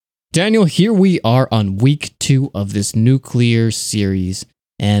Daniel, here we are on week 2 of this nuclear series,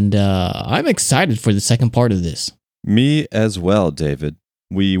 and I'm excited for the second part of this. Me as well, David.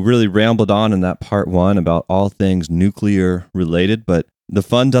 We really rambled on in that part 1 about all things nuclear related, but the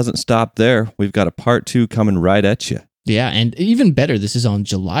fun doesn't stop there. We've got a part 2 coming right at you. Yeah, and even better, this is on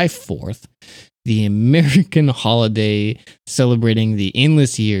July 4th, the American holiday celebrating the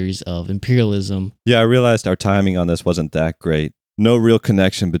endless years of imperialism. Yeah, I realized our timing on this wasn't that great. No real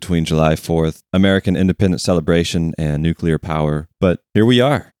connection between July 4th, American independence celebration, and nuclear power, but here we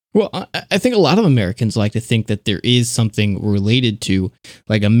are. Well, I think a lot of Americans like to think that there is something related to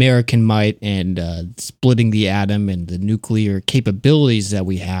like American might and splitting the atom and the nuclear capabilities that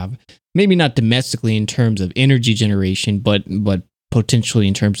we have. Maybe not domestically in terms of energy generation, but potentially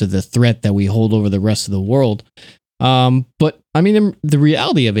in terms of the threat that we hold over the rest of the world. But I mean, the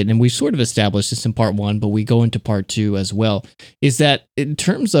reality of it, and we've sort of established this in part 1, but we go into part 2 as well, is that in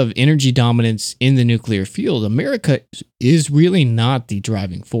terms of energy dominance in the nuclear field, America is really not the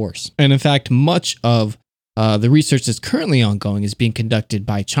driving force. And in fact, much of the research that's currently ongoing is being conducted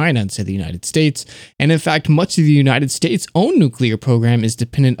by China instead of the United States. And in fact, much of the United States' own nuclear program is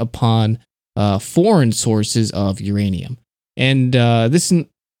dependent upon foreign sources of uranium. And this is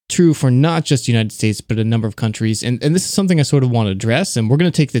true for not just the United States, but a number of countries. And this is something I sort of want to address. And we're going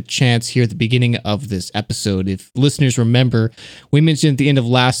to take the chance here at the beginning of this episode. If listeners remember, we mentioned at the end of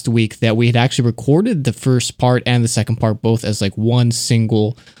last week that we had actually recorded the first part and the second part both as like one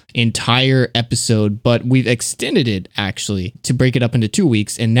single entire episode, but we've extended it actually to break it up into 2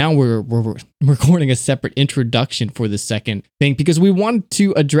 weeks. And now we're recording a separate introduction for the second thing because we wanted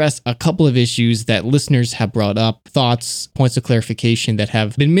to address a couple of issues that listeners have brought up, thoughts, points of clarification that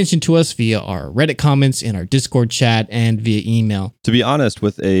have been mentioned to us via our Reddit comments, in our Discord chat, and via email. To be honest,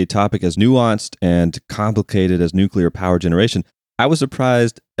 with a topic as nuanced and complicated as nuclear power generation, I was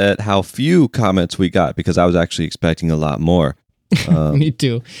surprised at how few comments we got because I was actually expecting a lot more. Me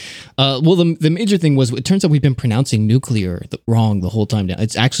too. Well, the major thing was it turns out we've been pronouncing nuclear wrong the whole time now.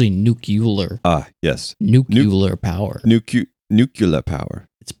 It's actually nuclear. Yes. Nuclear power. Nuclear power.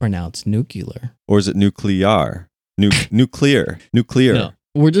 It's pronounced nuclear. Or is it nuclear? Nuclear. No,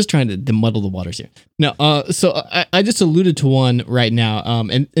 we're just trying to muddle the waters here. No, so I just alluded to one right now,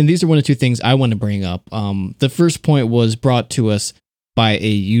 and these are one of two things I want to bring up. The first point was brought to us by a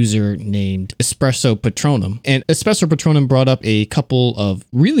user named Espresso Patronum. And Espresso Patronum brought up a couple of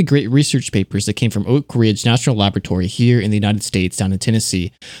really great research papers that came from Oak Ridge National Laboratory here in the United States, down in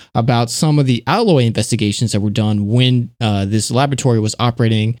Tennessee, about some of the alloy investigations that were done when this laboratory was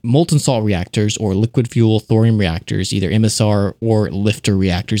operating molten salt reactors or liquid fuel thorium reactors, either MSR or lifter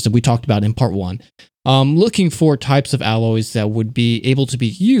reactors that we talked about in part 1. Looking for types of alloys that would be able to be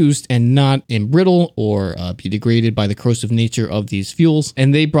used and not embrittle or be degraded by the corrosive nature of these fuels.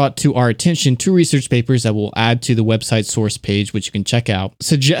 And they brought to our attention 2 research papers that we'll add to the website source page, which you can check out,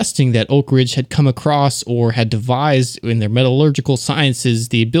 suggesting that Oak Ridge had come across or had devised in their metallurgical sciences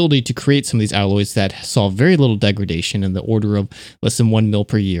the ability to create some of these alloys that saw very little degradation in the order of less than 1 mil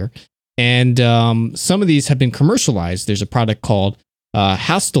per year. And some of these have been commercialized. There's a product called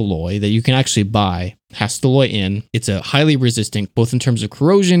Hastelloy that you can actually buy, Hastelloy N. It's a highly resistant, both in terms of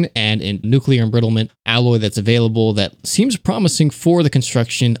corrosion and in nuclear embrittlement, alloy that's available that seems promising for the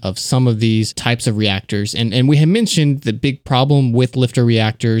construction of some of these types of reactors. And we had mentioned the big problem with lifter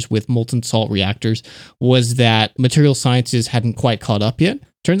reactors, with molten salt reactors, was that material sciences hadn't quite caught up yet.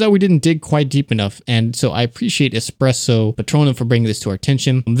 Turns out we didn't dig quite deep enough, and so I appreciate Espresso Patronum for bringing this to our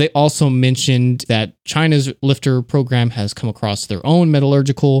attention. They also mentioned that China's lifter program has come across their own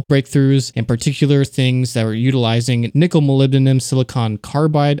metallurgical breakthroughs, in particular things that are utilizing nickel molybdenum silicon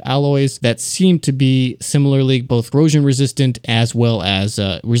carbide alloys that seem to be similarly both corrosion resistant as well as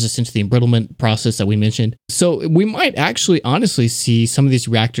resistant to the embrittlement process that we mentioned. So we might actually honestly see some of these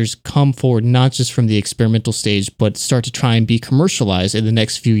reactors come forward not just from the experimental stage, but start to try and be commercialized in the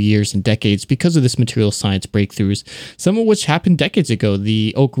next few years and decades because of this material science breakthroughs, some of which happened decades ago.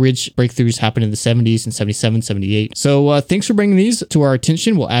 The Oak Ridge breakthroughs happened in the 70s and 77, 78. So thanks for bringing these to our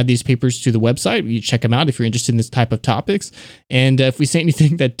attention. We'll add these papers to the website. You check them out if you're interested in this type of topics. And if we say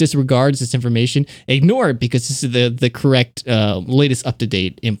anything that disregards this information, ignore it because this is the correct, latest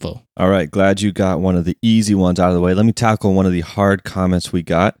up-to-date info. All right, glad you got one of the easy ones out of the way. Let me tackle one of the hard comments we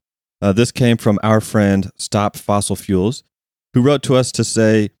got. This came from our friend Stop Fossil Fuels, who wrote to us to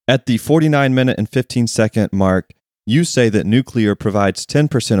say, at the 49-minute and 15-second mark, you say that nuclear provides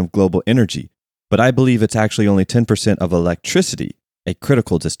 10% of global energy, but I believe it's actually only 10% of electricity, a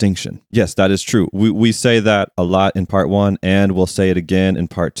critical distinction. Yes, that is true. We say that a lot in part 1, and we'll say it again in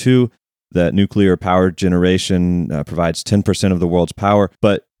part 2. that nuclear power generation provides 10% of the world's power.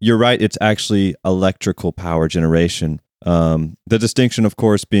 But you're right, it's actually electrical power generation. The distinction, of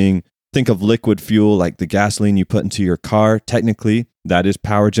course, being think of liquid fuel like the gasoline you put into your car. Technically, that is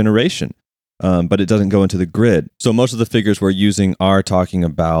power generation. But it doesn't go into the grid. So most of the figures we're using are talking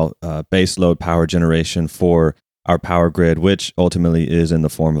about base load power generation for our power grid, which ultimately is in the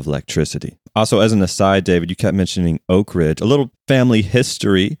form of electricity. Also, as an aside, David, you kept mentioning Oak Ridge. A little family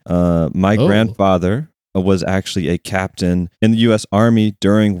history. My grandfather was actually a captain in the U.S. Army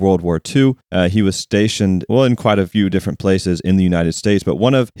during World War II. He was stationed, in quite a few different places in the United States, but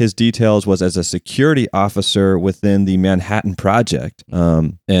one of his details was as a security officer within the Manhattan Project.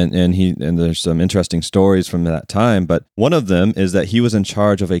 And there's some interesting stories from that time, but one of them is that he was in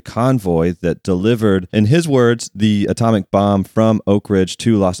charge of a convoy that delivered, in his words, the atomic bomb from Oak Ridge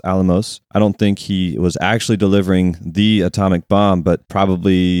to Los Alamos. I don't think he was actually delivering the atomic bomb, but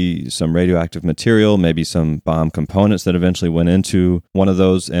probably some radioactive material, maybe some bomb components that eventually went into one of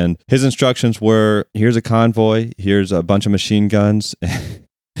those. And his instructions were, here's a convoy, here's a bunch of machine guns.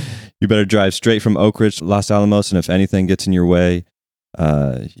 You better drive straight from Oak Ridge to Los Alamos, and if anything gets in your way,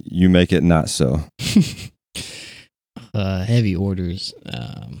 you make it not so. Heavy orders.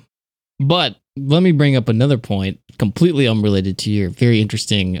 But let me bring up another point, completely unrelated to your very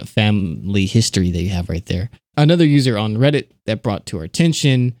interesting family history that you have right there. Another user on Reddit that brought to our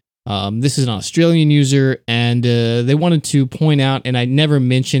attention. This is an Australian user, and they wanted to point out, and I never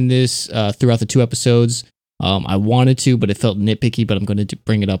mentioned this throughout the 2 episodes. I wanted to, but it felt nitpicky, but I'm going to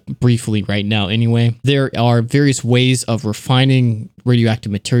bring it up briefly right now anyway. There are various ways of refining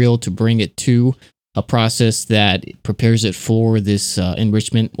radioactive material to bring it to a process that prepares it for this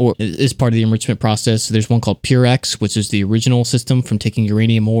enrichment, or is part of the enrichment process. There's one called PureX, which is the original system from taking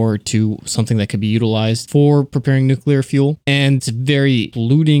uranium ore to something that could be utilized for preparing nuclear fuel. And it's a very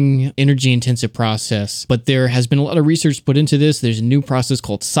polluting, energy-intensive process, but there has been a lot of research put into this. There's a new process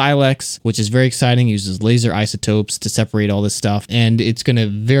called Silex, which is very exciting. It uses laser isotopes to separate all this stuff, and it's going to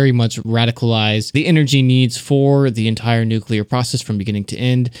very much radicalize the energy needs for the entire nuclear process from beginning to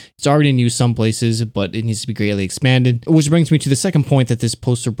end. It's already in use some places, but it needs to be greatly expanded. Which brings me to the second point that this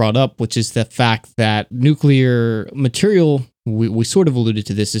poster brought up, which is the fact that nuclear material, we sort of alluded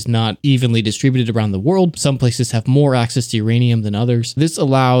to this, is not evenly distributed around the world. Some places have more access to uranium than others. This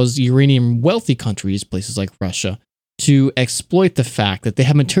allows uranium-wealthy countries, places like Russia, to exploit the fact that they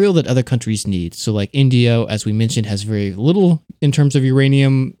have material that other countries need. So like India, as we mentioned, has very little in terms of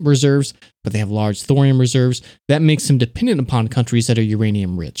uranium reserves, but they have large thorium reserves. That makes them dependent upon countries that are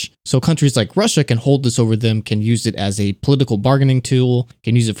uranium rich. So countries like Russia can hold this over them, can use it as a political bargaining tool,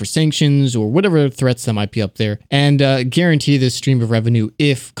 can use it for sanctions or whatever threats that might be up there, and guarantee this stream of revenue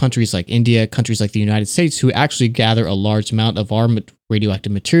if countries like India, countries like the United States, who actually gather a large amount of our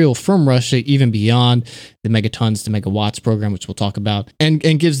radioactive material from Russia, even beyond the megatons to megawatts program, which we'll talk about, and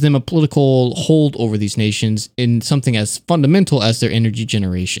gives them a political hold over these nations in something as fundamental as their energy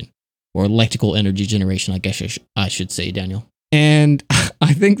generation, or electrical energy generation, I guess I should say, Daniel. And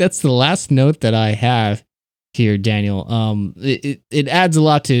I think that's the last note that I have here, Daniel. It adds a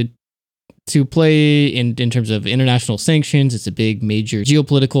lot to play in terms of international sanctions. It's a big, major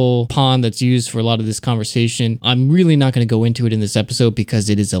geopolitical pawn that's used for a lot of this conversation. I'm really not going to go into it in this episode because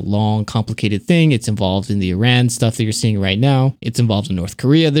it is a long, complicated thing. It's involved in the Iran stuff that you're seeing right now. It's involved in North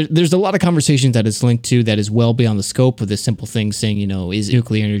Korea. There's a lot of conversations that it's linked to that is well beyond the scope of this simple thing saying, is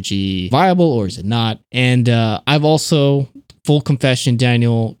nuclear energy viable or is it not? And I've also, full confession,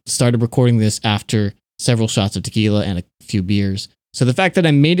 Daniel, started recording this after several shots of tequila and a few beers. So the fact that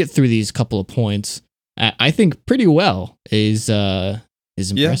I made it through these couple of points, I think pretty well, is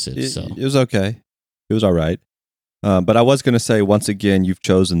impressive. Yeah, so it was okay. It was all right. But I was going to say, once again, you've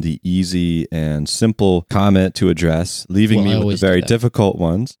chosen the easy and simple comment to address, leaving me with the very difficult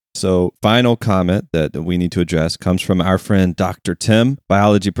ones. So final comment that we need to address comes from our friend Dr. Tim,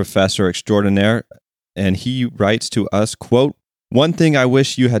 biology professor extraordinaire. And he writes to us, quote, "One thing I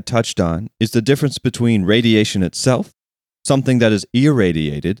wish you had touched on is the difference between radiation itself, something that is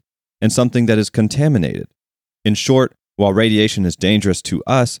irradiated, and something that is contaminated. In short, while radiation is dangerous to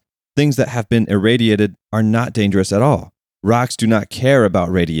us, things that have been irradiated are not dangerous at all. Rocks do not care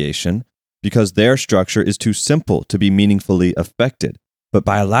about radiation because their structure is too simple to be meaningfully affected, but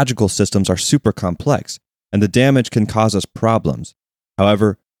biological systems are super complex, and the damage can cause us problems.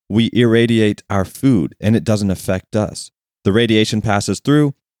 However, we irradiate our food, and it doesn't affect us. The radiation passes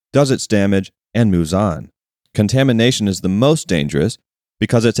through, does its damage, and moves on. Contamination is the most dangerous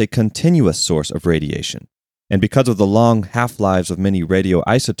because it's a continuous source of radiation. And because of the long half-lives of many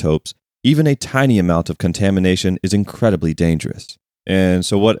radioisotopes, even a tiny amount of contamination is incredibly dangerous." And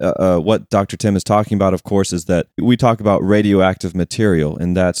so what Dr. Tim is talking about, of course, is that we talk about radioactive material,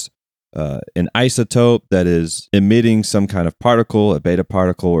 and that's an isotope that is emitting some kind of particle, a beta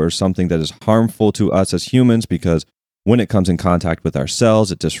particle, or something that is harmful to us as humans, because when it comes in contact with our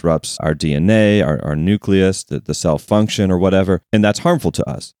cells, it disrupts our DNA, our nucleus, the cell function or whatever, and that's harmful to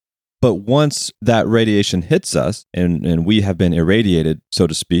us. But once that radiation hits us and we have been irradiated, so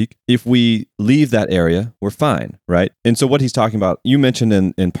to speak, if we leave that area, we're fine, right? And so what he's talking about, you mentioned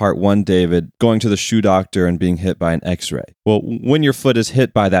in part one, David, going to the shoe doctor and being hit by an X-ray. Well, when your foot is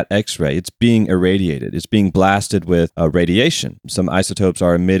hit by that X-ray, it's being irradiated. It's being blasted with radiation. Some isotopes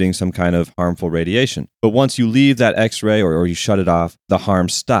are emitting some kind of harmful radiation. But once you leave that X-ray or you shut it off, the harm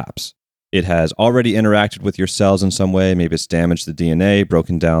stops. It has already interacted with your cells in some way. Maybe it's damaged the DNA,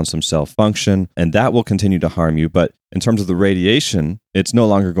 broken down some cell function, and that will continue to harm you. But in terms of the radiation, it's no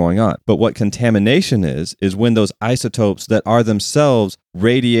longer going on. But what contamination is when those isotopes that are themselves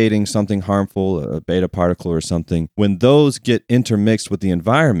radiating something harmful, a beta particle or something, when those get intermixed with the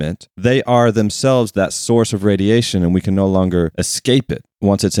environment, they are themselves that source of radiation, and we can no longer escape it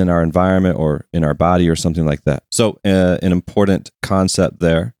once it's in our environment or in our body or something like that. So an important concept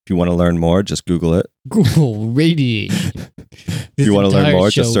there. If you want to learn more, just Google it. Google radiation. If you want to learn more,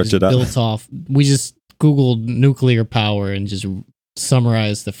 just search it up. We just Googled nuclear power and just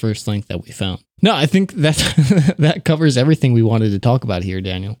summarized the first link that we found. No, I think that covers everything we wanted to talk about here,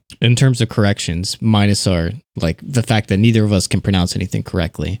 Daniel. In terms of corrections, minus the fact that neither of us can pronounce anything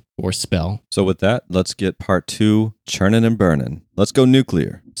correctly or spell. So with that, let's get part 2, churning and burning. Let's go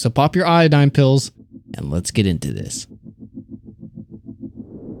nuclear. So pop your iodine pills and let's get into this.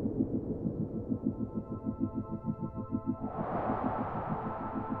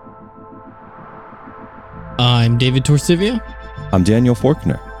 I'm David Torsivia. I'm Daniel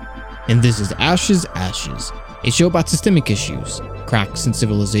Faulkner. And this is Ashes, a show about systemic issues, cracks in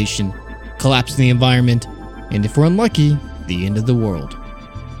civilization, collapse in the environment, and if we're unlucky, the end of the world.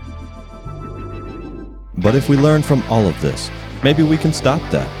 But if we learn from all of this, maybe we can stop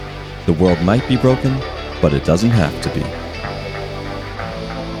that. The world might be broken, but it doesn't have to be.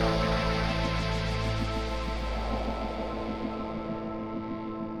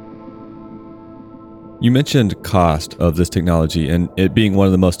 You mentioned cost of this technology and it being one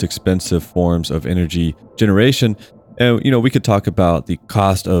of the most expensive forms of energy generation. And, we could talk about the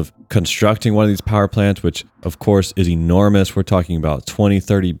cost of constructing one of these power plants, which of course is enormous. We're talking about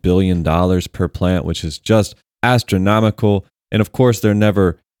 $20-30 billion per plant, which is just astronomical. And of course, they're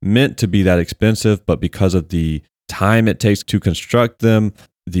never meant to be that expensive, but because of the time it takes to construct them,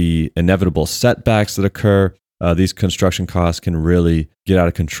 the inevitable setbacks that occur, these construction costs can really get out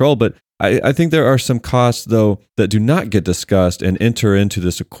of control. But I think there are some costs, though, that do not get discussed and enter into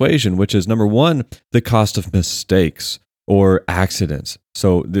this equation, which is, number one, the cost of mistakes or accidents.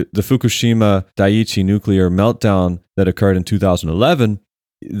 So the Fukushima Daiichi nuclear meltdown that occurred in 2011,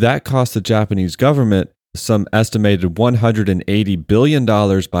 that cost the Japanese government some estimated $180 billion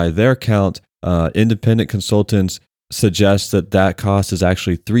by their count. Independent consultants suggest that cost is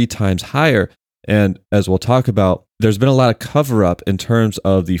actually 3 times higher. And as we'll talk about, there's been a lot of cover-up in terms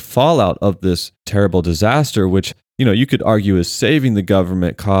of the fallout of this terrible disaster, which, you could argue is saving the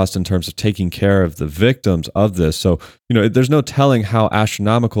government cost in terms of taking care of the victims of this. So, there's no telling how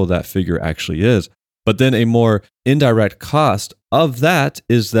astronomical that figure actually is. But then a more indirect cost of that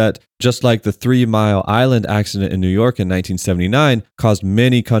is that just like the 3 Mile Island accident in New York in 1979 caused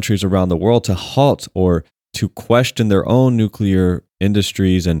many countries around the world to halt or to question their own nuclear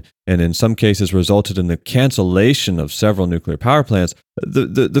industries and in some cases resulted in the cancellation of several nuclear power plants,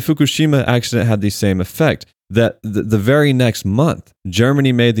 the Fukushima accident had the same effect. That the very next month,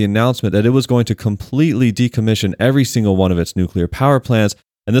 Germany made the announcement that it was going to completely decommission every single one of its nuclear power plants.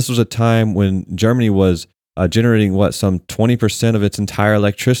 And this was a time when Germany was generating, some 20% of its entire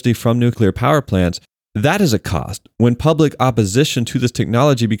electricity from nuclear power plants. That is a cost. When public opposition to this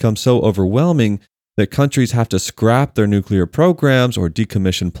technology becomes so overwhelming that countries have to scrap their nuclear programs or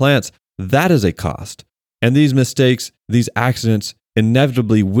decommission plants, that is a cost. And these mistakes, these accidents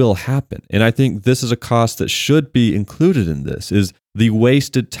inevitably will happen. And I think this is a cost that should be included in this, is the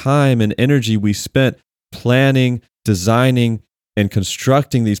wasted time and energy we spent planning, designing, and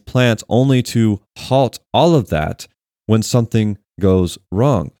constructing these plants only to halt all of that when something goes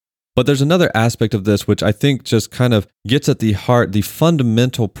wrong. But there's another aspect of this which I think just kind of gets at the heart, the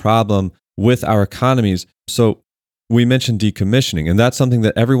fundamental problem with our economies. So we mentioned decommissioning, and that's something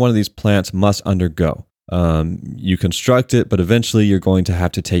that every one of these plants must undergo. You construct it, but eventually you're going to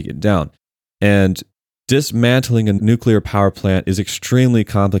have to take it down. And dismantling a nuclear power plant is extremely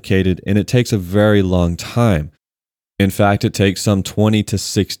complicated, and it takes a very long time. In fact, it takes some 20 to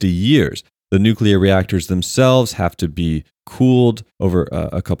 60 years. The nuclear reactors themselves have to be cooled over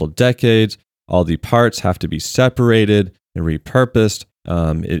a couple decades. All the parts have to be separated and repurposed.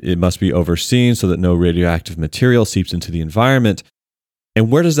 It must be overseen so that no radioactive material seeps into the environment. And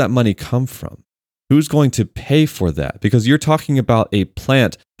where does that money come from? Who's going to pay for that? Because you're talking about a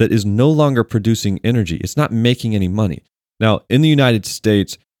plant that is no longer producing energy. It's not making any money. Now, in the United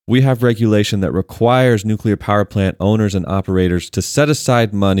States, we have regulation that requires nuclear power plant owners and operators to set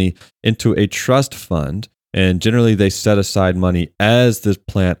aside money into a trust fund. And generally, they set aside money as the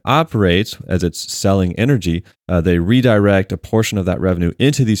plant operates, as it's selling energy. They redirect a portion of that revenue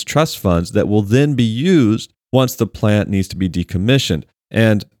into these trust funds that will then be used once the plant needs to be decommissioned.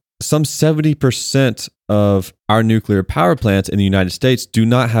 And some 70% of our nuclear power plants in the United States do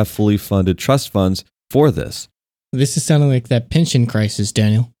not have fully funded trust funds for this. This is sounding like that pension crisis,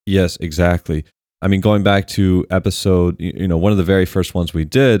 Daniel. Yes, exactly. I mean, going back to episode, one of the very first ones we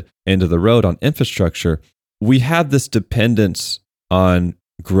did, End of the Road on infrastructure, we have this dependence on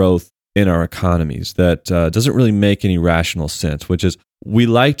growth in our economies that doesn't really make any rational sense, which is we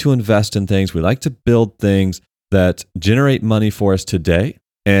like to invest in things, we like to build things that generate money for us today.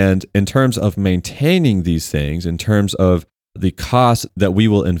 And in terms of maintaining these things, in terms of the cost that we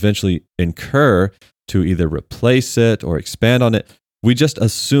will eventually incur to either replace it or expand on it, we just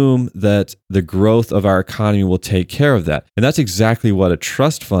assume that the growth of our economy will take care of that. And that's exactly what a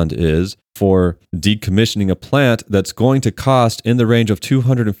trust fund is for decommissioning a plant that's going to cost in the range of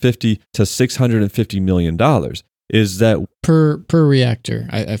 $250 to $650 million. Is that per reactor?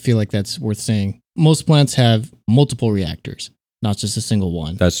 I feel like that's worth saying. Most plants have multiple reactors, not just a single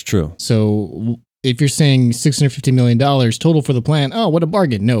one. That's true. So if you're saying $650 million total for the plant, oh, what a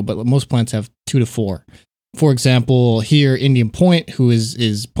bargain. No, but most plants have 2 to 4. For example, here, Indian Point, who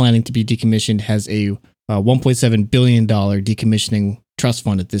is planning to be decommissioned, has a $1.7 billion decommissioning trust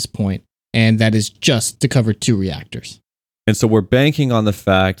fund at this point, and that is just to cover 2 reactors. And so we're banking on the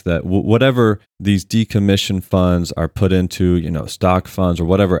fact that whatever these decommission funds are put into, stock funds or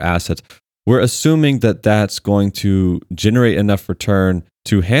whatever assets, we're assuming that that's going to generate enough return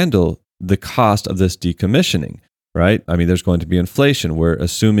to handle the cost of this decommissioning, right? I mean, there's going to be inflation. We're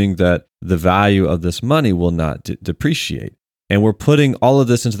assuming that the value of this money will not depreciate. And we're putting all of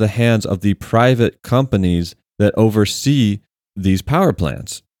this into the hands of the private companies that oversee these power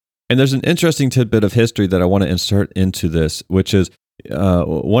plants. And there's an interesting tidbit of history that I want to insert into this, which is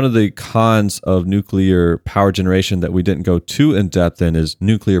one of the cons of nuclear power generation that we didn't go too in depth in is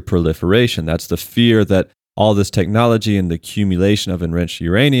nuclear proliferation. That's the fear that all this technology and the accumulation of enriched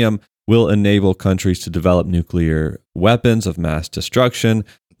uranium will enable countries to develop nuclear weapons of mass destruction.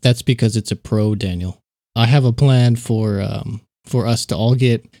 That's because it's a pro, Daniel. I have a plan for us to all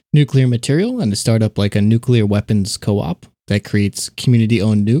get nuclear material and to start up like a nuclear weapons co-op that creates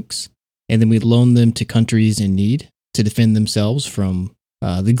community-owned nukes, and then we loan them to countries in need to defend themselves from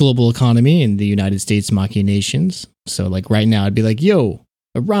the global economy and the United States machinations. So like right now, I'd be like, yo,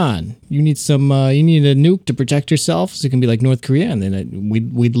 Iran, you need a nuke to protect yourself, so it can be like North Korea, and then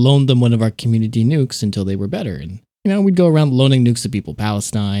we'd loan them one of our community nukes until they were better, and we'd go around loaning nukes to people,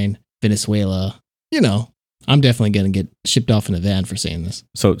 Palestine, Venezuela. I'm definitely going to get shipped off in a van for saying this.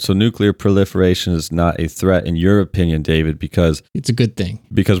 So nuclear proliferation is not a threat in your opinion, David, because it's a good thing.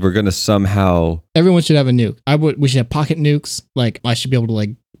 Because we're going to somehow everyone should have a nuke. We should have pocket nukes. Like I should be able to like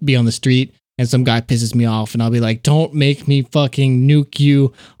be on the street and some guy pisses me off and I'll be like, don't make me fucking nuke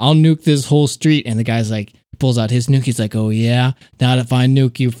you. I'll nuke this whole street. And the guy's like, pulls out his nuke. He's like, oh yeah, not if I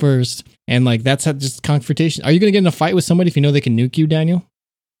nuke you first. And like, that's how just confrontation. Are you going to get in a fight with somebody if you know they can nuke you, Daniel?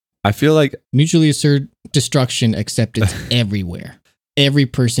 I feel like mutually assured destruction, except it's everywhere. Every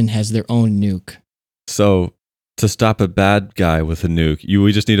person has their own nuke. So to stop a bad guy with a nuke,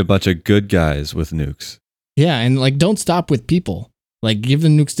 we just need a bunch of good guys with nukes. Yeah. And like, don't stop with people. Like give the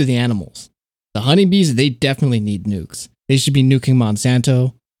nukes to the animals. The honeybees, they definitely need nukes. They should be nuking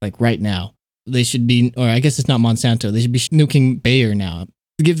Monsanto, like right now. They should be, or I guess it's not Monsanto. They should be nuking Bayer now.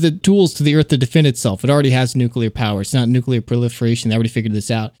 Give the tools to the earth to defend itself. It already has nuclear power. It's not nuclear proliferation. They already figured this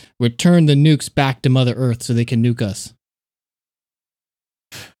out. Return the nukes back to Mother Earth so they can nuke us.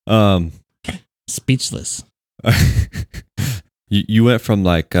 Speechless. You went from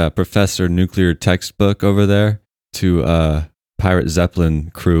like Professor Nuclear textbook over there to Pirate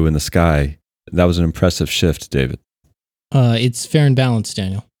Zeppelin crew in the sky. That was an impressive shift, David. It's fair and balanced,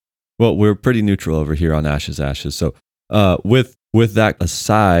 Daniel. Well, we're pretty neutral over here on Ashes Ashes. So with that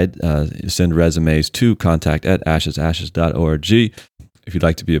aside, send resumes to contact@ashesashes.org if you'd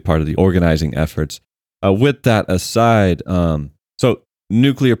like to be a part of the organizing efforts. With that aside, so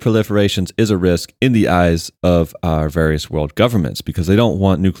nuclear proliferations is a risk in the eyes of our various world governments because they don't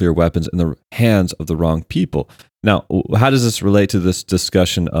want nuclear weapons in the hands of the wrong people. Now, how does this relate to this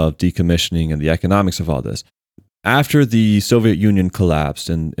discussion of decommissioning and the economics of all this? After the Soviet Union collapsed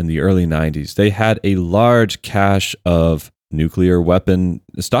in the early 90s, they had a large cache of nuclear weapon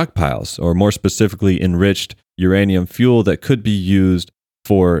stockpiles, or more specifically, enriched uranium fuel that could be used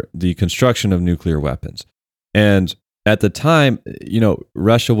for the construction of nuclear weapons. And at the time,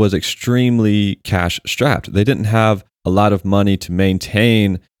 Russia was extremely cash strapped. They didn't have a lot of money to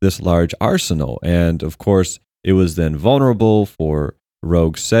maintain this large arsenal. And of course, it was then vulnerable for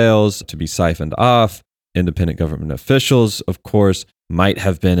rogue sales to be siphoned off. Independent government officials, of course, might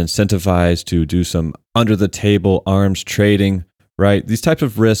have been incentivized to do some under-the-table arms trading, right? These types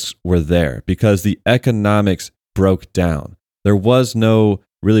of risks were there because the economics broke down. There was no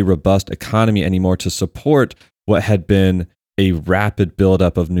really robust economy anymore to support what had been a rapid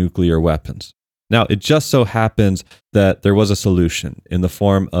buildup of nuclear weapons. Now, it just so happens that there was a solution in the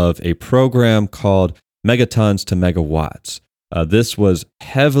form of a program called Megatons to Megawatts. This was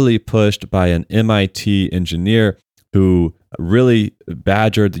heavily pushed by an MIT engineer who really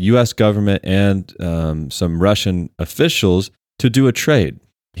badgered the U.S. government and some Russian officials to do a trade.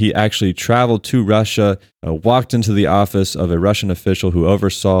 He actually traveled to Russia, walked into the office of a Russian official who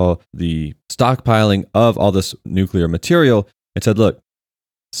oversaw the stockpiling of all this nuclear material and said, look,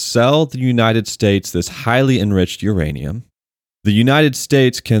 sell the United States this highly enriched uranium. The United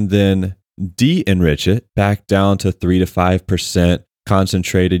States can then de-enrich it back down to 3 to 5%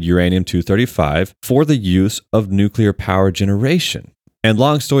 concentrated uranium-235 for the use of nuclear power generation. And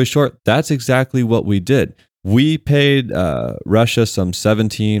long story short, that's exactly what we did. We paid Russia some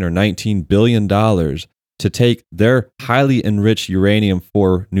 $17 or $19 billion to take their highly enriched uranium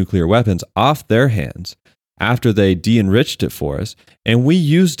for nuclear weapons off their hands after they de-enriched it for us, and we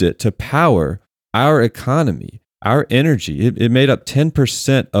used it to power our economy, our energy. It made up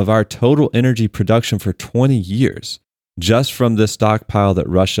 10% of our total energy production for 20 years, just from this stockpile that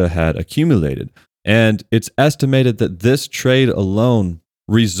Russia had accumulated. And it's estimated that this trade alone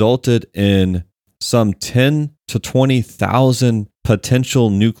resulted in some 10 to 20,000 potential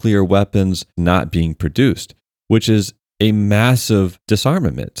nuclear weapons not being produced, which is a massive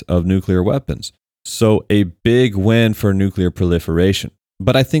disarmament of nuclear weapons. So a big win for nuclear proliferation.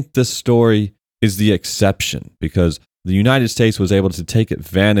 But I think this story is the exception because the United States was able to take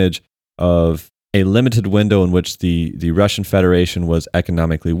advantage of a limited window in which the Russian Federation was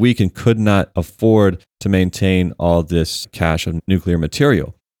economically weak and could not afford to maintain all this cache of nuclear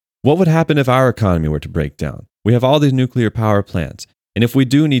material. What would happen if our economy were to break down? We have all these nuclear power plants, and if we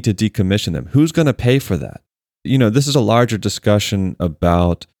do need to decommission them, who's going to pay for that? This is a larger discussion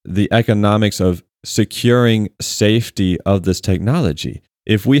about the economics of securing safety of this technology.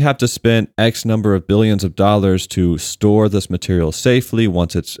 If we have to spend X number of billions of dollars to store this material safely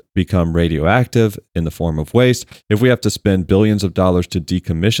once it's become radioactive in the form of waste, if we have to spend billions of dollars to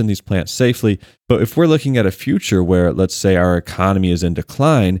decommission these plants safely, but if we're looking at a future where, let's say, our economy is in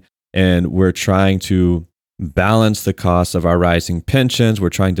decline and we're trying to balance the costs of our rising pensions, we're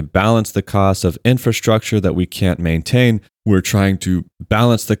trying to balance the costs of infrastructure that we can't maintain, we're trying to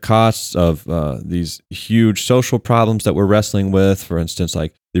balance the costs of these huge social problems that we're wrestling with, for instance,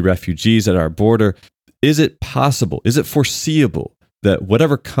 like the refugees at our border. Is it possible, is it foreseeable that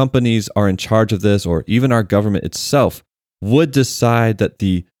whatever companies are in charge of this, or even our government itself, would decide that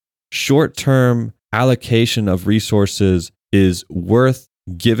the short-term allocation of resources is worth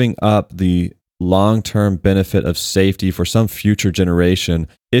giving up the long-term benefit of safety for some future generation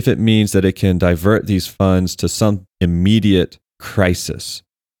if it means that it can divert these funds to some immediate crisis?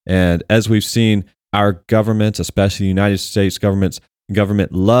 And as we've seen, our governments, especially the United States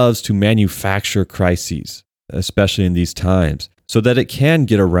government loves to manufacture crises, especially in these times, so that it can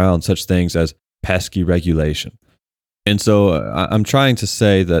get around such things as pesky regulation. And so I'm trying to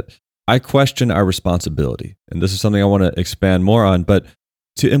say that I question our responsibility, and this is something I want to expand more on, but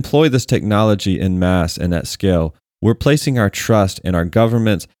to employ this technology in mass and at scale, we're placing our trust in our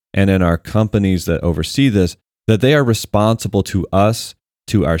governments and in our companies that oversee this, that they are responsible to us,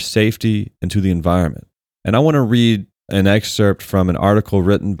 to our safety, and to the environment. And I want to read an excerpt from an article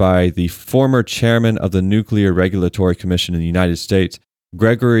written by the former chairman of the Nuclear Regulatory Commission in the United States,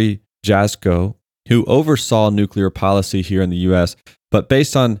 Gregory Jaczko, who oversaw nuclear policy here in the U.S., but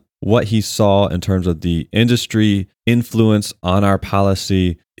based on what he saw in terms of the industry influence on our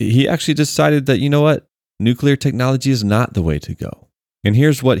policy, he actually decided that, nuclear technology is not the way to go. And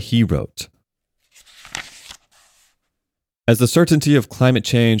here's what he wrote. As the certainty of climate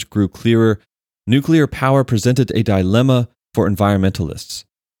change grew clearer, nuclear power presented a dilemma for environmentalists.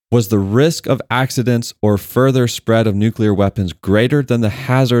 Was the risk of accidents or further spread of nuclear weapons greater than the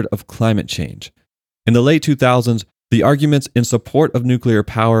hazard of climate change? In the late 2000s, the arguments in support of nuclear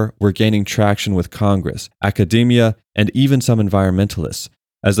power were gaining traction with Congress, academia, and even some environmentalists,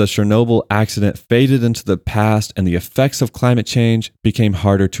 as the Chernobyl accident faded into the past and the effects of climate change became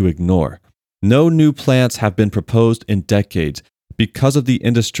harder to ignore. No new plants have been proposed in decades because of the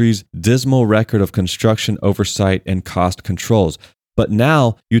industry's dismal record of construction oversight and cost controls. But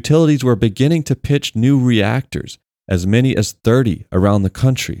now, utilities were beginning to pitch new reactors, as many as 30 around the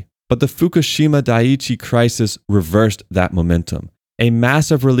country. But the Fukushima Daiichi crisis reversed that momentum. A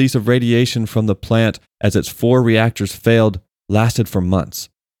massive release of radiation from the plant as its 4 reactors failed lasted for months.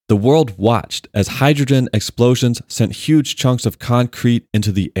 The world watched as hydrogen explosions sent huge chunks of concrete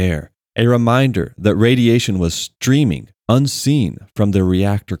into the air, a reminder that radiation was streaming unseen from the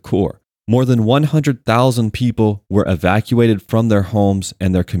reactor core. More than 100,000 people were evacuated from their homes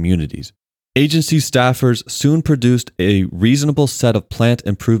and their communities. Agency staffers soon produced a reasonable set of plant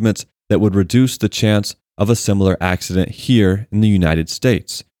improvements that would reduce the chance of a similar accident here in the United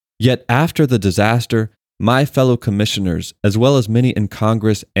States. Yet after the disaster, my fellow commissioners, as well as many in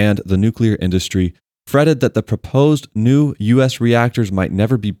Congress and the nuclear industry, fretted that the proposed new U.S. reactors might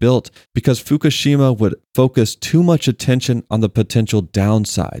never be built because Fukushima would focus too much attention on the potential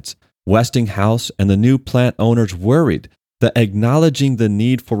downsides. Westinghouse and the new plant owners worried that acknowledging the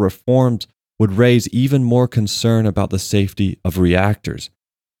need for reforms would raise even more concern about the safety of reactors.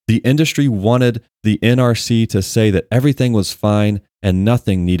 The industry wanted the NRC to say that everything was fine and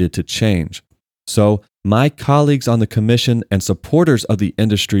nothing needed to change. So, my colleagues on the commission and supporters of the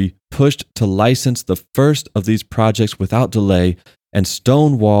industry pushed to license the first of these projects without delay and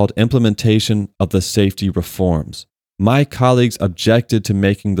stonewalled implementation of the safety reforms. My colleagues objected to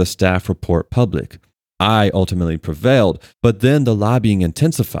making the staff report public. I ultimately prevailed, but then the lobbying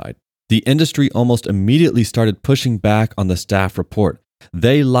intensified. The industry almost immediately started pushing back on the staff report.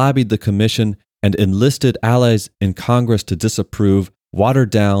 They lobbied the commission and enlisted allies in Congress to disapprove, water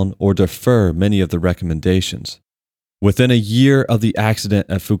down, or defer many of the recommendations. Within a year of the accident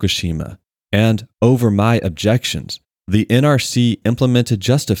at Fukushima, and over my objections, the NRC implemented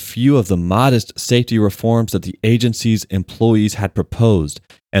just a few of the modest safety reforms that the agency's employees had proposed,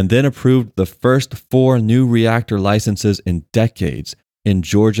 and then approved the first 4 new reactor licenses in decades in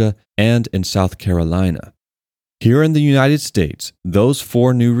Georgia and in South Carolina. Here in the United States, those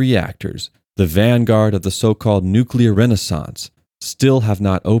 4 new reactors, the vanguard of the so-called nuclear renaissance, still have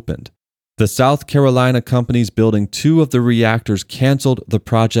not opened. The South Carolina companies building 2 of the reactors canceled the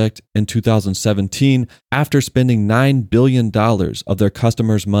project in 2017 after spending $9 billion of their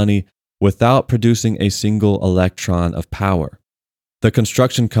customers' money without producing a single electron of power. The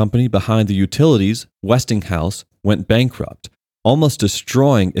construction company behind the utilities, Westinghouse, went bankrupt, almost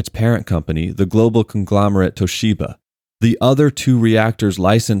destroying its parent company, the global conglomerate Toshiba. The other 2 reactors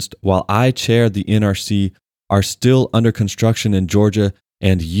licensed while I chaired the NRC are still under construction in Georgia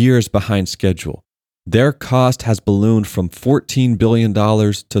and years behind schedule. Their cost has ballooned from $14 billion to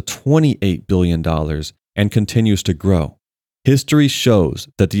 $28 billion and continues to grow. History shows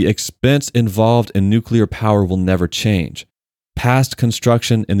that the expense involved in nuclear power will never change. Past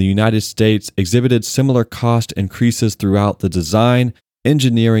construction in the United States exhibited similar cost increases throughout the design,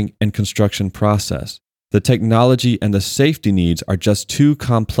 engineering, and construction process. The technology and the safety needs are just too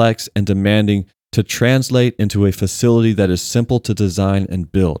complex and demanding to translate into a facility that is simple to design and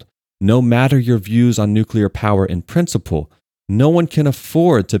build. No matter your views on nuclear power in principle, no one can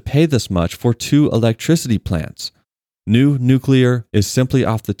afford to pay this much for 2 electricity plants. New nuclear is simply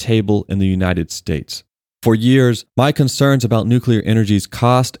off the table in the United States. For years, my concerns about nuclear energy's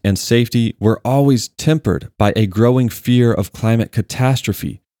cost and safety were always tempered by a growing fear of climate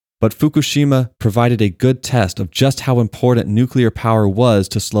catastrophe. But Fukushima provided a good test of just how important nuclear power was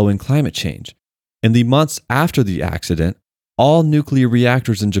to slowing climate change. In the months after the accident, all nuclear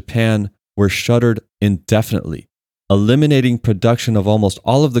reactors in Japan were shuttered indefinitely, eliminating production of almost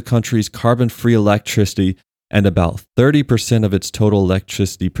all of the country's carbon-free electricity and about 30% of its total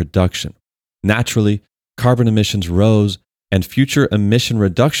electricity production. Naturally, carbon emissions rose and future emission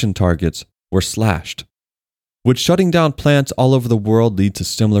reduction targets were slashed. Would shutting down plants all over the world lead to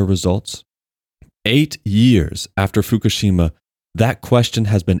similar results? 8 years after Fukushima, that question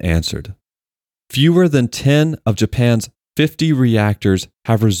has been answered. Fewer than 10 of Japan's 50 reactors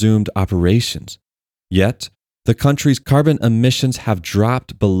have resumed operations. Yet, the country's carbon emissions have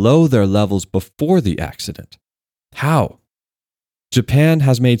dropped below their levels before the accident. How? Japan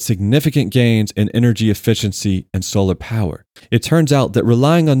has made significant gains in energy efficiency and solar power. It turns out that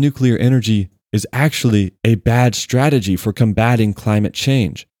relying on nuclear energy is actually a bad strategy for combating climate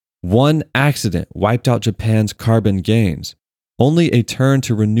change. One accident wiped out Japan's carbon gains. Only a turn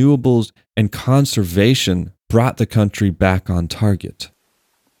to renewables and conservation brought the country back on target.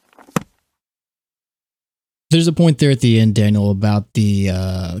 There's a point there at the end, Daniel, about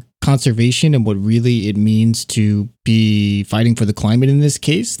the conservation and what really it means to be fighting for the climate in this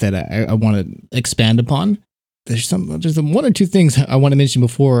case that I want to expand upon. There's one or two things I want to mention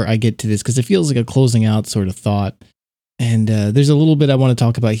before I get to this, because it feels like a closing out sort of thought. And there's a little bit I want to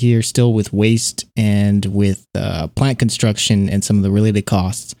talk about here still with waste and with plant construction and some of the related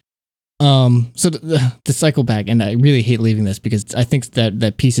costs. So the cycle back, and I really hate leaving this because I think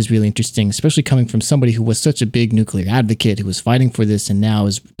that piece is really interesting, especially coming from somebody who was such a big nuclear advocate, who was fighting for this and now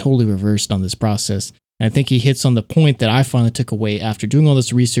is totally reversed on this process. And I think he hits on the point that I finally took away after doing all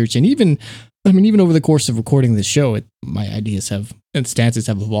this research. And even over the course of recording this show, my ideas and stances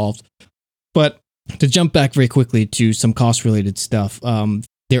have evolved. But to jump back very quickly to some cost related stuff,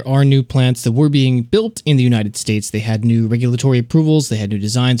 there are new plants that were being built in the United States. They had new regulatory approvals, they had new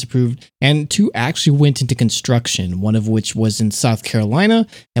designs approved, and two actually went into construction, one of which was in South Carolina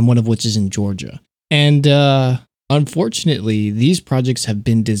and one of which is in Georgia. And unfortunately, these projects have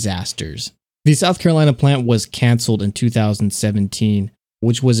been disasters. The South Carolina plant was canceled in 2017,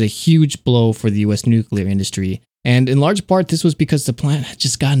 which was a huge blow for the U.S. nuclear industry. And in large part, this was because the plant had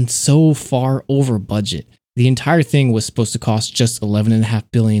just gotten so far over budget. The entire thing was supposed to cost just $11.5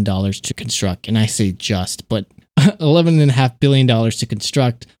 billion to construct. And I say just, but $11.5 billion to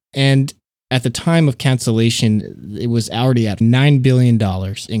construct. And at the time of cancellation, it was already at $9 billion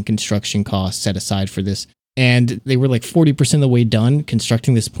in construction costs set aside for this. And they were like 40% of the way done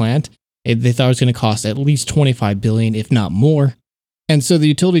constructing this plant. They thought it was going to cost at least $25 billion, if not more. And so the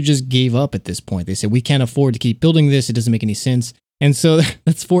utility just gave up at this point. They said, we can't afford to keep building this. It doesn't make any sense. And so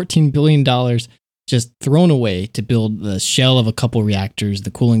that's $14 billion just thrown away to build the shell of a couple reactors,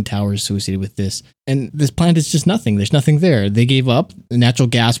 the cooling towers associated with this. And this plant is just nothing. There's nothing there. They gave up. The natural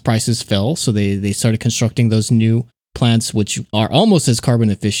gas prices fell, so they started constructing those new plants, which are almost as carbon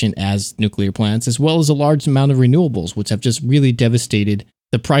efficient as nuclear plants, as well as a large amount of renewables, which have just really devastated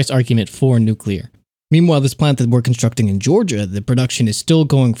the price argument for nuclear. Meanwhile, this plant that we're constructing in Georgia, the production is still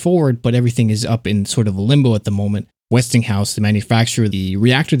going forward, but everything is up in sort of a limbo at the moment. Westinghouse, the manufacturer of the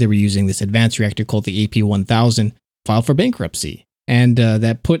reactor they were using, this advanced reactor called the AP1000, filed for bankruptcy. And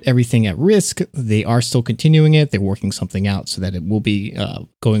that put everything at risk. They are still continuing it. They're working something out so that it will be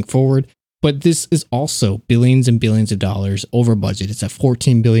going forward. But this is also billions and billions of dollars over budget. It's at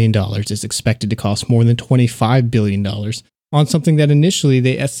 $14 billion. It's expected to cost more than $25 billion on something that initially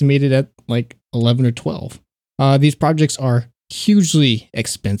they estimated at like 11 or 12. These projects are hugely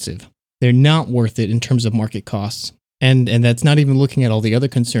expensive. They're not worth it in terms of market costs. And that's not even looking at all the other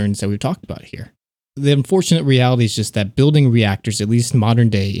concerns that we've talked about here. The unfortunate reality is just that building reactors, at least modern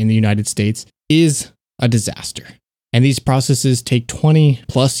day in the United States, is a disaster. And these processes take 20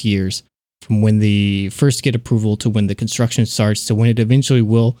 plus years from when they first get approval to when the construction starts to when it eventually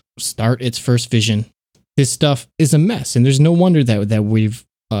will start its first fission. This stuff is a mess. And there's no wonder that we've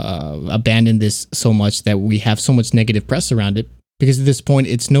abandoned this so much, that we have so much negative press around it, because at this point,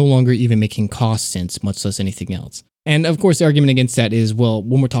 it's no longer even making cost sense, much less anything else. And of course, the argument against that is, well,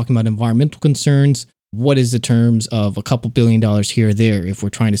 when we're talking about environmental concerns, what is the terms of a couple $2 billion here or there if we're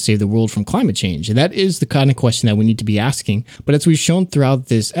trying to save the world from climate change? And that is the kind of question that we need to be asking. But as we've shown throughout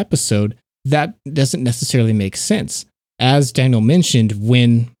this episode, that doesn't necessarily make sense. As Daniel mentioned,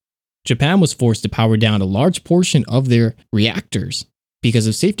 when Japan was forced to power down a large portion of their reactors because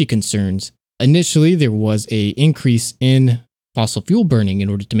of safety concerns, initially there was an increase in fossil fuel burning in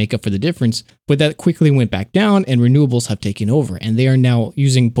order to make up for the difference, but that quickly went back down and renewables have taken over, and they are now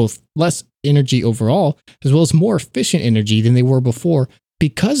using both less energy overall as well as more efficient energy than they were before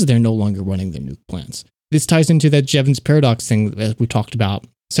because they're no longer running their nuke plants. This ties into that Jevons paradox thing that we talked about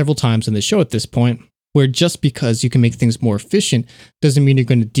several times on the show at this point, where just because you can make things more efficient doesn't mean you're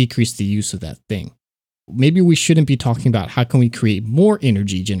going to decrease the use of that thing. Maybe we shouldn't be talking about how can we create more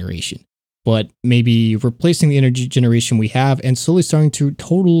energy generation, but maybe replacing the energy generation we have and slowly starting to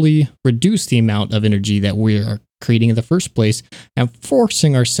totally reduce the amount of energy that we are creating in the first place and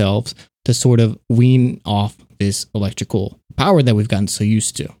forcing ourselves to sort of wean off this electrical power that we've gotten so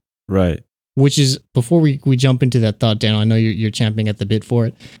used to. Right. Which is, before we jump into that thought, Daniel, I know you're champing at the bit for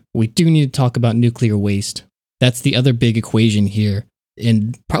it. We do need to talk about nuclear waste. That's the other big equation here,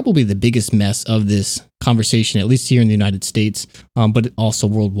 and probably the biggest mess of this conversation, at least here in the United States, but also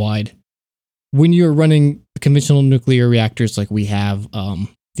worldwide. When you're running conventional nuclear reactors like we have,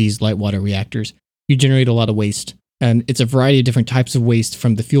 these light water reactors, you generate a lot of waste. And it's a variety of different types of waste,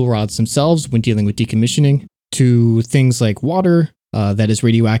 from the fuel rods themselves when dealing with decommissioning to things like water that is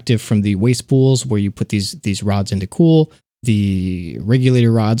radioactive from the waste pools where you put these rods in to cool, the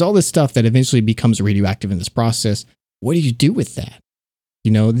regulator rods, all this stuff that eventually becomes radioactive in this process. What do you do with that?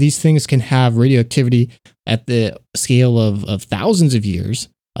 You know, these things can have radioactivity at the scale of thousands of years,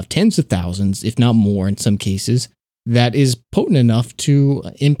 of tens of thousands, if not more in some cases, that is potent enough to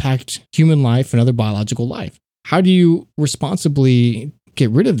impact human life and other biological life. How do you responsibly get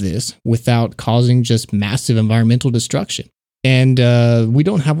rid of this without causing just massive environmental destruction? And we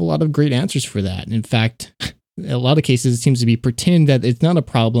don't have a lot of great answers for that. In fact, in a lot of cases, it seems to be pretend that it's not a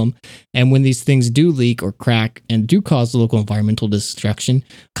problem. And when these things do leak or crack and do cause local environmental destruction,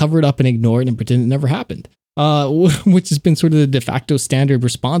 cover it up and ignore it and pretend it never happened. Which has been sort of the de facto standard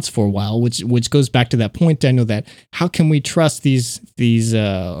response for a while, which goes back to that point, Daniel, that how can we trust these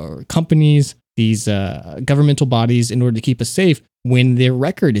companies, these governmental bodies in order to keep us safe when their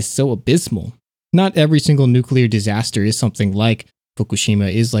record is so abysmal? Not every single nuclear disaster is something like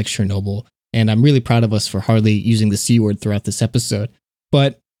Fukushima, is like Chernobyl, and I'm really proud of us for hardly using the C word throughout this episode.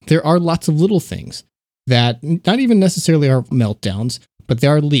 But there are lots of little things that not even necessarily are meltdowns, but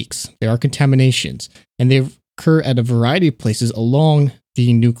there are leaks, there are contaminations, and they occur at a variety of places along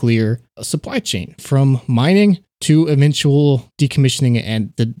the nuclear supply chain, from mining to eventual decommissioning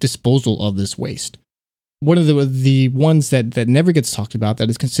and the disposal of this waste. One of the ones that never gets talked about,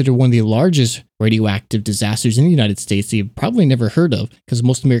 that is considered one of the largest radioactive disasters in the United States that you've probably never heard of, because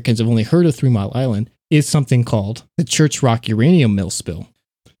most Americans have only heard of 3 Mile Island, is something called the Church Rock uranium mill spill.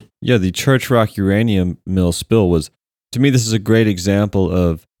 Yeah, the Church Rock uranium mill spill was, to me, this is a great example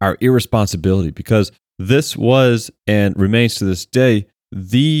of our irresponsibility, because this was and remains to this day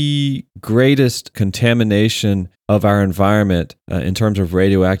the greatest contamination of our environment in terms of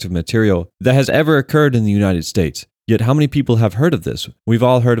radioactive material that has ever occurred in the United States. Yet how many people have heard of this? We've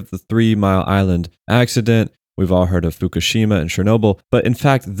all heard of the 3 Mile Island accident. We've all heard of Fukushima and Chernobyl. But in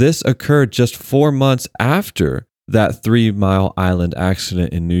fact, this occurred just 4 months after that 3 Mile Island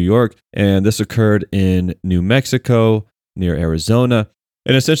accident in New York. And this occurred in New Mexico, near Arizona.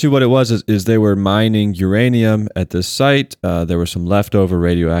 And essentially what it was is they were mining uranium at this site. There was some leftover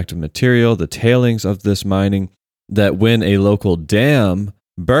radioactive material, the tailings of this mining, that when a local dam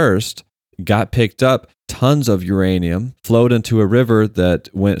burst, got picked up, tons of uranium flowed into a river that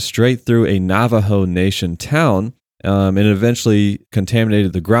went straight through a Navajo Nation town, and eventually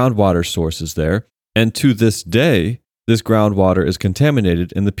contaminated the groundwater sources there. And to this day, this groundwater is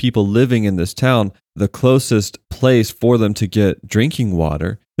contaminated, and the people living in this town, the closest place for them to get drinking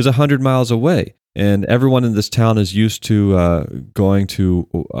water is 100 miles away. And everyone in this town is used to going to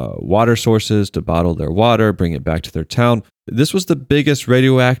water sources to bottle their water, bring it back to their town. This was the biggest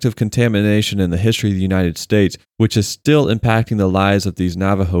radioactive contamination in the history of the United States, which is still impacting the lives of these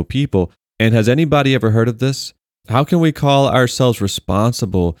Navajo people. And has anybody ever heard of this? How can we call ourselves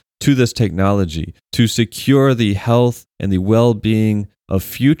responsible to this technology to secure the health and the well-being of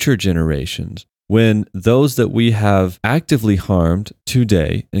future generations when those that we have actively harmed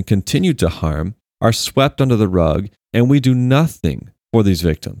today and continue to harm are swept under the rug, and we do nothing for these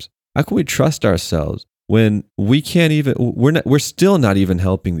victims? How can we trust ourselves when we can't even, we're still not even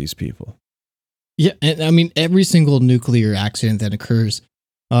helping these people? Yeah, and I mean, every single nuclear accident that occurs,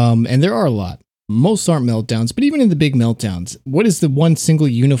 and there are a lot, most aren't meltdowns, but even in the big meltdowns, what is the one single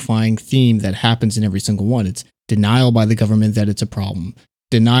unifying theme that happens in every single one? It's denial by the government that it's a problem.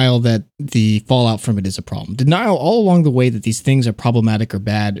 Denial that the fallout from it is a problem. Denial all along the way that these things are problematic or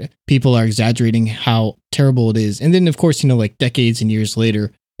bad. People are exaggerating how terrible it is. And then, of course, like decades and years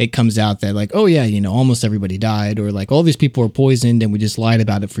later, it comes out that like, oh yeah, almost everybody died, or like all these people were poisoned and we just lied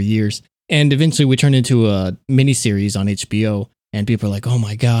about it for years. And eventually we turned into a miniseries on HBO. And people are like, oh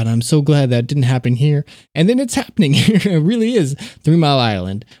my God, I'm so glad that didn't happen here. And then it's happening here. It really is. 3 Mile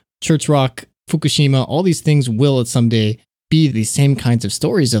Island, Church Rock, Fukushima, all these things will someday be these same kinds of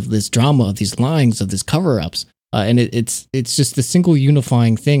stories of this drama, of these lyings, of these cover-ups. And it's just the single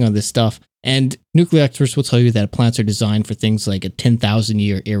unifying thing on this stuff. And nuclear experts will tell you that plants are designed for things like a 10,000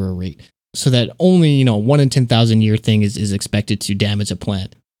 year error rate, so that only 1 in 10,000 year thing is expected to damage a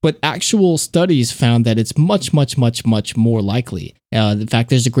plant. But actual studies found that it's much, much, much, much more likely. In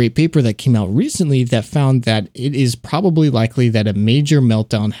fact, there's a great paper that came out recently that found that it is probably likely that a major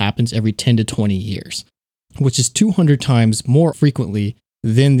meltdown happens every 10 to 20 years, which is 200 times more frequently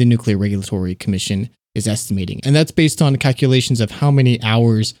than the Nuclear Regulatory Commission is estimating. And that's based on calculations of how many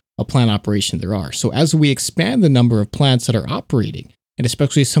hours of plant operation there are. So as we expand the number of plants that are operating, and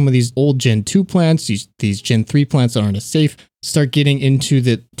especially some of these old Gen 2 plants, these Gen 3 plants that aren't as safe, start getting into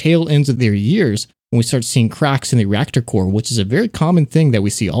the tail ends of their years when we start seeing cracks in the reactor core, which is a very common thing that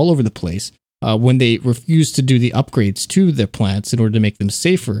we see all over the place. When they refuse to do the upgrades to their plants in order to make them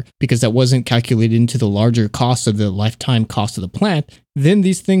safer, because that wasn't calculated into the larger cost of the lifetime cost of the plant, then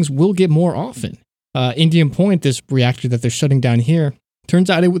these things will get more often. Indian Point, this reactor that they're shutting down here, turns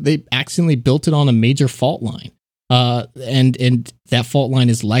out they accidentally built it on a major fault line. And that fault line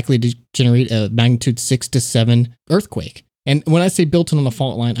is likely to generate a magnitude 6 to 7 earthquake. And when I say built on a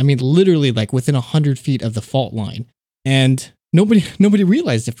fault line, I mean literally like within 100 feet of the fault line. And nobody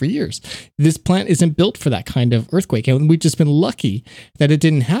realized it for years. This plant isn't built for that kind of earthquake, and we've just been lucky that it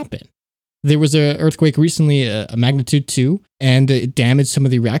didn't happen. There was an earthquake recently, a magnitude 2, and it damaged some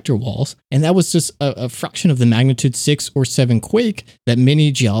of the reactor walls, and that was just a fraction of the magnitude 6 or 7 quake that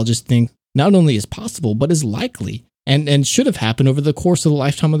many geologists think not only is possible, but is likely and should have happened over the course of the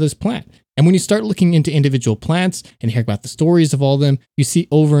lifetime of this plant. And when you start looking into individual plants and hear about the stories of all of them, you see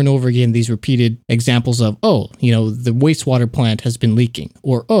over and over again these repeated examples of, the wastewater plant has been leaking,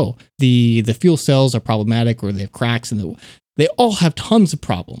 or, the fuel cells are problematic, or they have cracks, and they all have tons of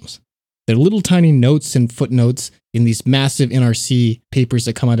problems. They're little tiny notes and footnotes in these massive NRC papers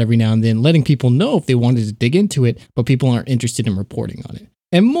that come out every now and then, letting people know if they wanted to dig into it, but people aren't interested in reporting on it.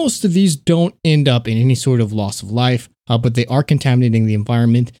 And most of these don't end up in any sort of loss of life, but they are contaminating the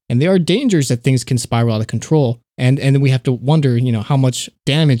environment, and there are dangers that things can spiral out of control. And then we have to wonder, how much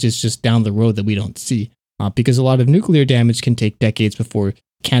damage is just down the road that we don't see, because a lot of nuclear damage can take decades before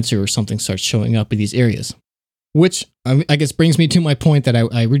cancer or something starts showing up in these areas. Which I guess brings me to my point that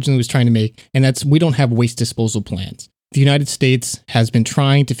I originally was trying to make, and that's we don't have waste disposal plans. The United States has been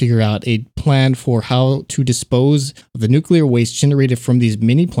trying to figure out a plan for how to dispose of the nuclear waste generated from these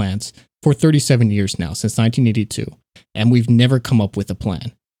mini plants for 37 years now, since 1982. And we've never come up with a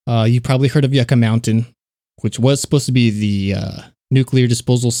plan. You probably heard of Yucca Mountain, which was supposed to be the nuclear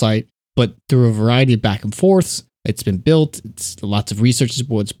disposal site, but through a variety of back and forths, it's been built. It's lots of research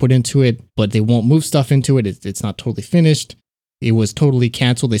was put into it, but they won't move stuff into it. It's not totally finished. It was totally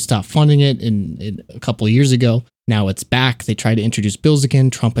canceled. They stopped funding it in a couple of years ago. Now it's back. They tried to introduce bills again.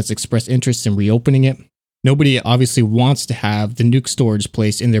 Trump has expressed interest in reopening it. Nobody obviously wants to have the nuke storage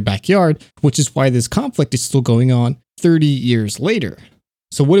place in their backyard, which is why this conflict is still going on 30 years later.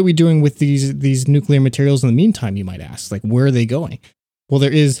 So what are we doing with these nuclear materials in the meantime, you might ask? Like, where are they going? Well,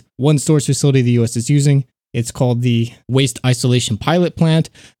 there is one storage facility the U.S. is using. It's called the Waste Isolation Pilot Plant,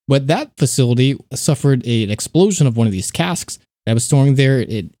 but that facility suffered an explosion of one of these casks that was storing there.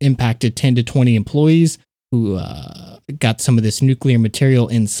 It impacted 10 to 20 employees who got some of this nuclear material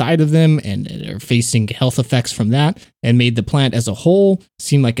inside of them and are facing health effects from that, and made the plant as a whole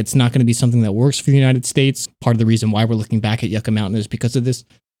seem like it's not going to be something that works for the United States. Part of the reason why we're looking back at Yucca Mountain is because of this.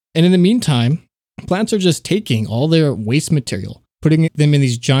 And in the meantime, plants are just taking all their waste material, putting them in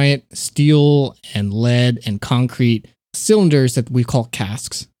these giant steel and lead and concrete cylinders that we call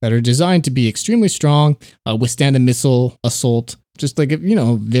casks that are designed to be extremely strong, withstand a missile assault, just like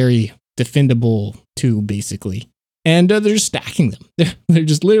very defendable tube, basically. And they're just stacking them. They're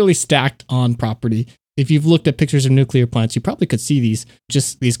just literally stacked on property. If you've looked at pictures of nuclear plants, you probably could see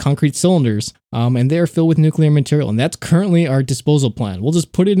these concrete cylinders, and they're filled with nuclear material. And that's currently our disposal plan. We'll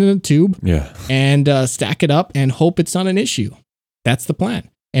just put it in a tube and stack it up and hope it's not an issue. That's the plan.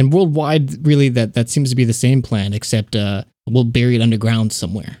 And worldwide, really, that seems to be the same plan, except we'll bury it underground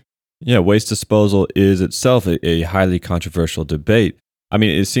somewhere. Yeah, waste disposal is itself a highly controversial debate. I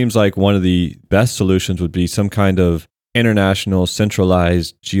mean, it seems like one of the best solutions would be some kind of international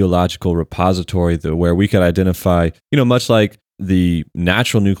centralized geological repository where we could identify, much like the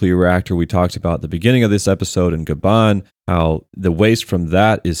natural nuclear reactor we talked about at the beginning of this episode in Gabon, how the waste from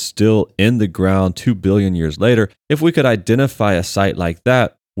that is still in the ground 2 billion years later. If we could identify a site like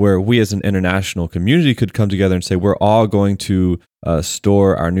that where we as an international community could come together and say, we're all going to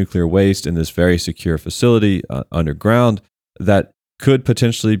store our nuclear waste in this very secure facility underground, that could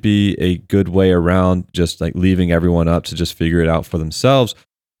potentially be a good way around just like leaving everyone up to just figure it out for themselves.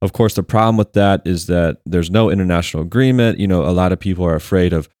 Of course, the problem with that is that there's no international agreement. A lot of people are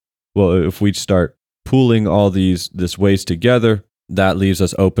afraid of, well, if we start pooling all this waste together, that leaves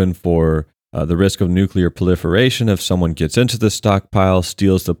us open for the risk of nuclear proliferation if someone gets into the stockpile,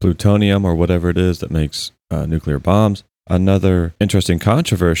 steals the plutonium or whatever it is that makes nuclear bombs. Another interesting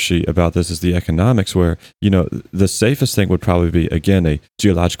controversy about this is the economics, where, the safest thing would probably be, again, a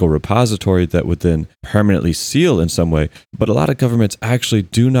geological repository that would then permanently seal in some way. But a lot of governments actually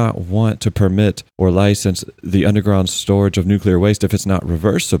do not want to permit or license the underground storage of nuclear waste if it's not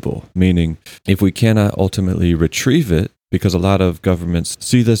reversible, meaning if we cannot ultimately retrieve it because a lot of governments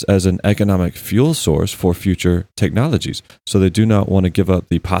see this as an economic fuel source for future technologies. So they do not want to give up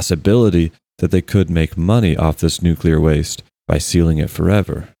the possibility that they could make money off this nuclear waste by sealing it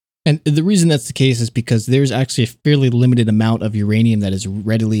forever. And the reason that's the case is because there's actually a fairly limited amount of uranium that is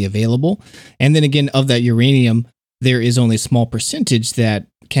readily available. And then again, of that uranium, there is only a small percentage that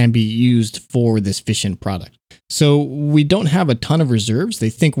can be used for this fission product. So we don't have a ton of reserves. They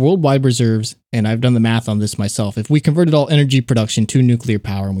think worldwide reserves, and I've done the math on this myself. If we converted all energy production to nuclear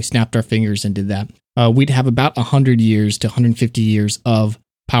power and we snapped our fingers and did that, we'd have about 100 years to 150 years of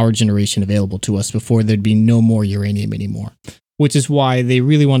power generation available to us before there'd be no more uranium anymore, which is why they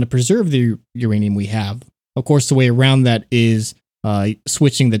really want to preserve the uranium we have. Of course, the way around that is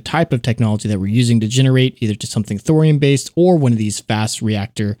switching the type of technology that we're using to generate either to something thorium-based or one of these fast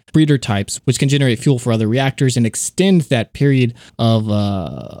reactor breeder types, which can generate fuel for other reactors and extend that period of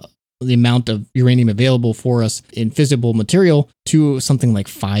the amount of uranium available for us in fissile material to something like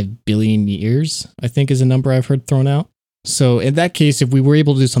 5 billion years, I think is a number I've heard thrown out. So in that case, if we were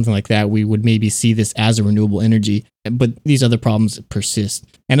able to do something like that, we would maybe see this as a renewable energy, but these other problems persist.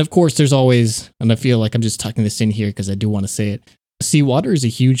 And of course, there's always, and I feel like I'm just tucking this in here because I do want to say it, seawater is a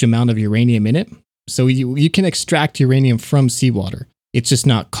huge amount of uranium in it. So you can extract uranium from seawater. It's just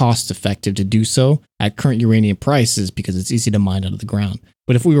not cost effective to do so at current uranium prices because it's easy to mine out of the ground.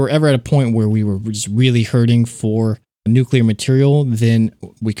 But if we were ever at a point where we were just really hurting for nuclear material, then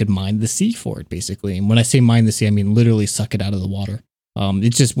we could mine the sea for it, basically. And when I say mine the sea, I mean literally suck it out of the water.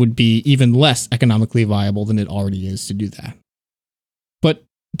 It just would be even less economically viable than it already is to do that. But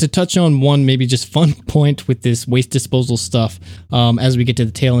to touch on one maybe just fun point with this waste disposal stuff, as we get to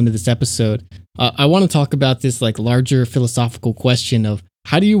the tail end of this episode, I want to talk about this like larger philosophical question of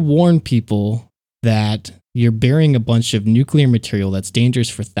how do you warn people that you're burying a bunch of nuclear material that's dangerous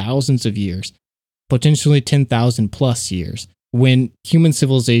for thousands of years, potentially 10,000 plus years, when human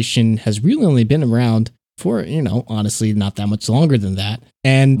civilization has really only been around for, honestly, not that much longer than that.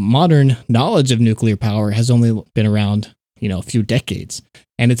 And modern knowledge of nuclear power has only been around, a few decades.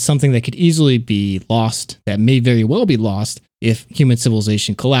 And it's something that could easily be lost, that may very well be lost if human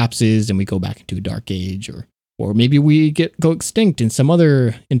civilization collapses and we go back into a dark age, or maybe we go extinct and some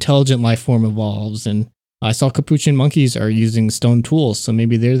other intelligent life form evolves. And I saw capuchin monkeys are using stone tools, so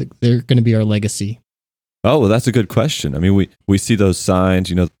maybe they're going to be our legacy. Oh, well, that's a good question. I mean, we see those signs,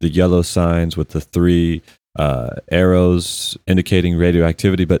 the yellow signs with the 3 arrows indicating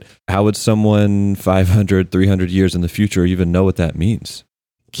radioactivity, but how would someone 500, 300 years in the future even know what that means?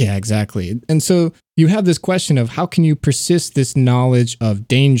 Yeah, exactly. And so you have this question of how can you persist this knowledge of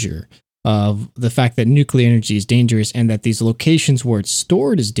danger, of the fact that nuclear energy is dangerous and that these locations where it's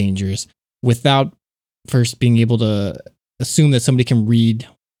stored is dangerous without first being able to assume that somebody can read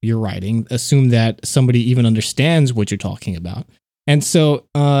your writing, assume that somebody even understands what you're talking about. And so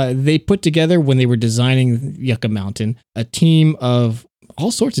they put together, when they were designing Yucca Mountain, a team of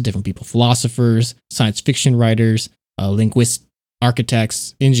all sorts of different people, philosophers, science fiction writers, linguists,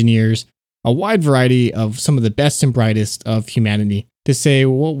 architects, engineers, a wide variety of some of the best and brightest of humanity to say,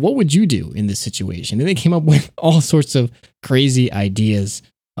 well, what would you do in this situation? And they came up with all sorts of crazy ideas.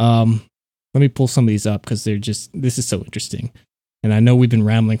 Let me pull some of these up because this is so interesting. And I know we've been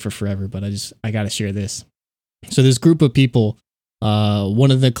rambling for forever, but I got to share this. So this group of people,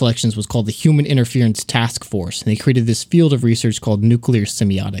 one of the collections was called the Human Interference Task Force, and they created this field of research called nuclear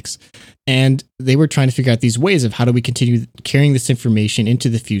semiotics. And they were trying to figure out these ways of how do we continue carrying this information into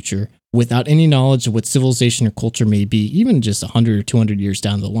the future without any knowledge of what civilization or culture may be, even just 100 or 200 years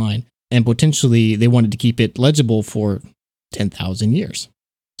down the line. And potentially they wanted to keep it legible for 10,000 years.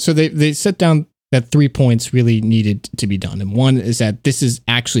 So they set down that 3 points really needed to be done. And one is that this is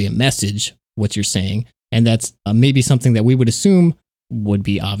actually a message, what you're saying. And that's maybe something that we would assume would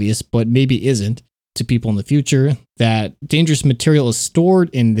be obvious, but maybe isn't to people in the future, that dangerous material is stored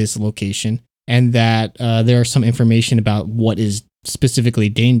in this location and that there are some information about what is specifically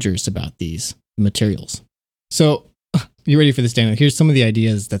dangerous about these materials. So you ready for this, Daniel? Here's some of the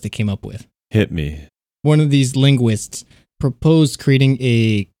ideas that they came up with. Hit me. One of these linguists proposed creating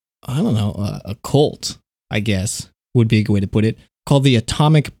a cult, I guess, would be a good way to put it, called the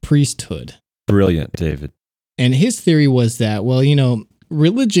atomic priesthood. Brilliant, David. And his theory was that,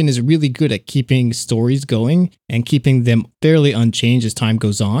 religion is really good at keeping stories going and keeping them fairly unchanged as time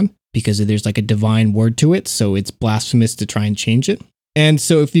goes on because there's like a divine word to it. So it's blasphemous to try and change it. And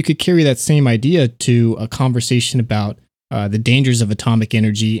so if you could carry that same idea to a conversation about the dangers of atomic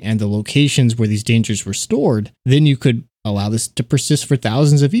energy and the locations where these dangers were stored, then you could allow this to persist for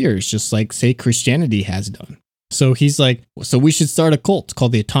thousands of years, just like, say, Christianity has done. So he's like, so we should start a cult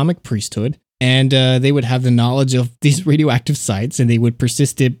called the Atomic Priesthood. And they would have the knowledge of these radioactive sites, and they would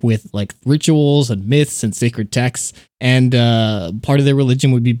persist it with like rituals and myths and sacred texts. And part of their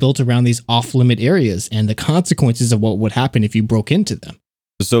religion would be built around these off-limit areas and the consequences of what would happen if you broke into them.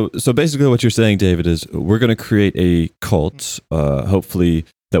 So basically what you're saying, David, is we're going to create a cult, hopefully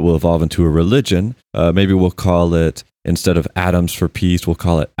that will evolve into a religion. Maybe we'll call it, instead of Atoms for Peace, we'll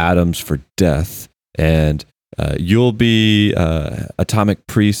call it Atoms for Death. And you'll be Atomic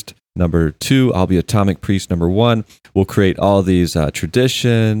Priest number 2. I'll be Atomic Priest number 1. We'll create all these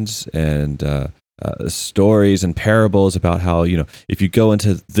traditions and stories and parables about how, if you go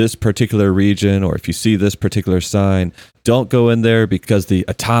into this particular region or if you see this particular sign, don't go in there because the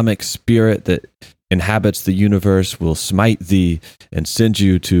atomic spirit that inhabits the universe will smite thee and send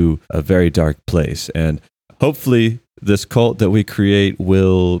you to a very dark place. And hopefully this cult that we create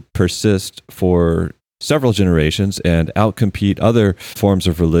will persist for several generations and outcompete other forms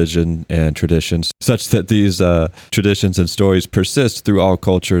of religion and traditions, such that these traditions and stories persist through all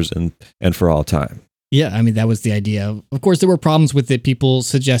cultures and for all time. Yeah, I mean, that was the idea. Of course, there were problems with it. People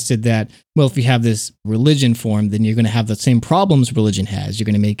suggested that, well, if you have this religion form, then you're going to have the same problems religion has. You're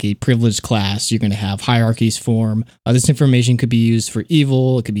going to make a privileged class. You're going to have hierarchies form. This information could be used for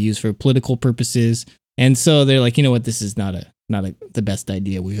evil. It could be used for political purposes. And so they're like, you know what, this is not the best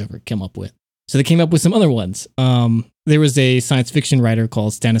idea we've ever come up with. So they came up with some other ones. There was a science fiction writer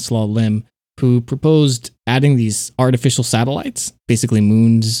called Stanislaw Lem who proposed adding these artificial satellites, basically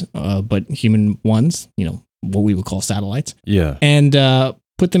moons, but human ones, what we would call satellites. Yeah. And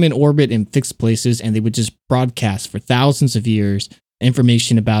put them in orbit in fixed places, and they would just broadcast for thousands of years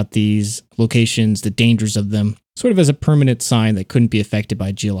information about these locations, the dangers of them, sort of as a permanent sign that couldn't be affected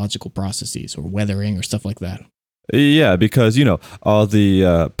by geological processes or weathering or stuff like that. Yeah, because, all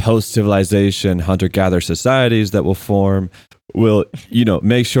the post-civilization hunter-gatherer societies that will form will,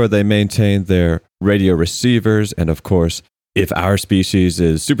 make sure they maintain their radio receivers. And of course, if our species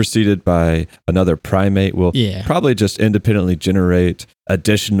is superseded by another primate, we'll probably just independently generate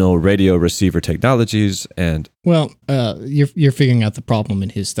additional radio receiver technologies. And well, you're figuring out the problem in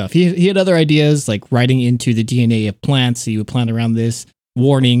his stuff. He had other ideas like writing into the DNA of plants. So you would plant around this,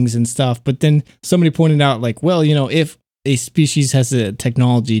 warnings and stuff. But then somebody pointed out like, well, if a species has a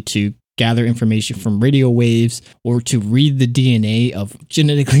technology to gather information from radio waves or to read the DNA of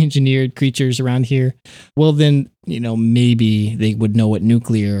genetically engineered creatures around here, well, then, maybe they would know what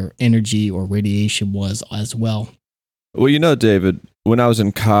nuclear energy or radiation was as well. Well, David, when I was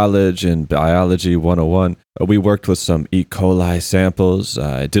in college in Biology 101, we worked with some E. coli samples.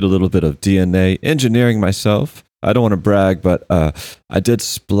 I did a little bit of DNA engineering myself. I don't want to brag, but I did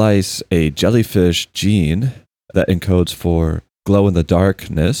splice a jellyfish gene that encodes for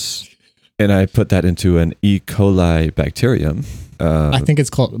glow-in-the-darkness, and I put that into an E. coli bacterium. I think it's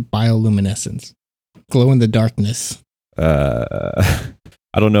called bioluminescence, glow-in-the-darkness.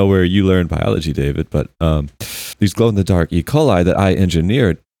 I don't know where you learned biology, David, but these glow-in-the-dark E. coli that I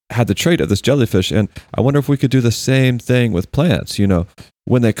engineered had the trait of this jellyfish, and I wonder if we could do the same thing with plants.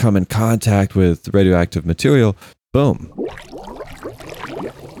 When they come in contact with radioactive material, boom,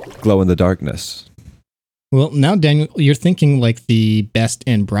 glow in the darkness. Well, now, Daniel, you're thinking like the best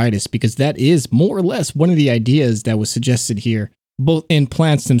and brightest, because that is more or less one of the ideas that was suggested here, both in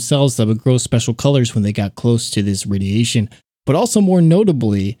plants themselves that would grow special colors when they got close to this radiation, but also more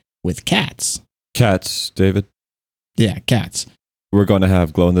notably with cats. Cats, David? Yeah, cats. We're going to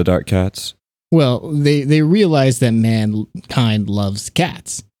have glow-in-the-dark cats? Well, they realize that mankind loves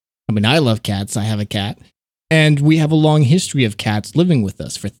cats. I mean, I love cats. I have a cat. And we have a long history of cats living with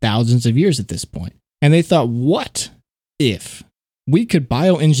us for thousands of years at this point. And they thought, what if we could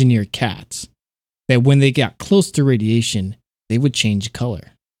bioengineer cats that when they got close to radiation, they would change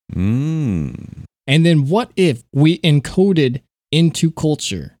color? And then what if we encoded into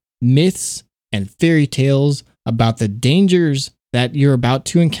culture myths and fairy tales about the dangers that you're about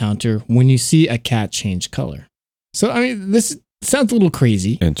to encounter when you see a cat change color? So, I mean, this sounds a little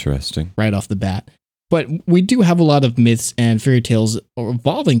crazy. Interesting. Right off the bat. But we do have a lot of myths and fairy tales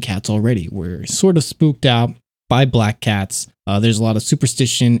involving cats already. We're sort of spooked out by black cats. There's a lot of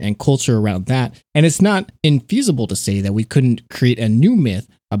superstition and culture around that. And it's not infeasible to say that we couldn't create a new myth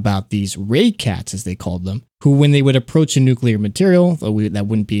about these ray cats, as they called them, who, when they would approach a nuclear material, that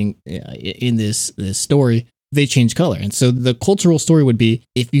wouldn't be in this story, they change color. And so the cultural story would be,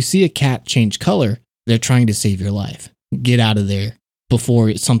 if you see a cat change color, they're trying to save your life. Get out of there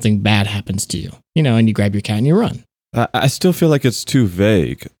before something bad happens to you. And you grab your cat and you run. I still feel like it's too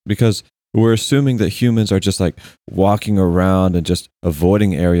vague, because We're assuming that humans are just like walking around and just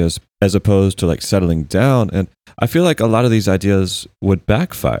avoiding areas as opposed to like settling down. And I feel like a lot of these ideas would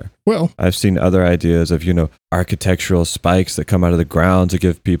backfire. Well, I've seen other ideas of, architectural spikes that come out of the ground to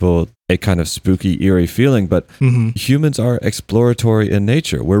give people a kind of spooky, eerie feeling. But humans are exploratory in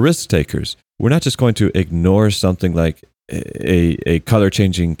nature. We're risk takers. We're not just going to ignore something like a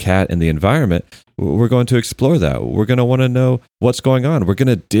color-changing cat in the environment. We're going to explore that. We're going to want to know what's going on. We're going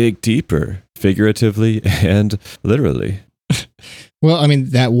to dig deeper, figuratively and literally. Well, I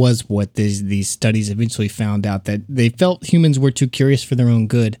mean, that was what these studies eventually found out, that they felt humans were too curious for their own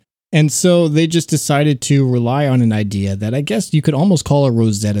good. And so they just decided to rely on an idea that I guess you could almost call a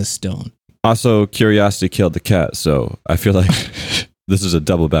Rosetta Stone. Also, curiosity killed the cat, so I feel like this is a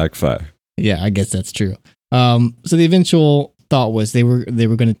double backfire. Yeah, I guess that's true. So the eventual thought was they were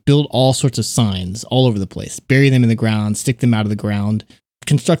going to build all sorts of signs all over the place, bury them in the ground, stick them out of the ground,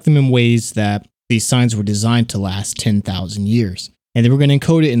 construct them in ways that these signs were designed to last 10,000 years. And they were going to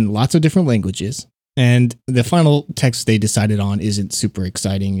encode it in lots of different languages. And the final text they decided on isn't super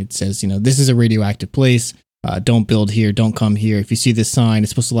exciting. It says, this is a radioactive place. Don't build here. Don't come here. If you see this sign,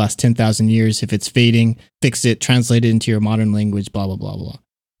 it's supposed to last 10,000 years. If it's fading, fix it, translate it into your modern language, blah, blah, blah, blah.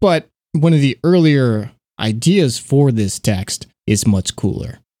 But one of the earlier ideas for this text is much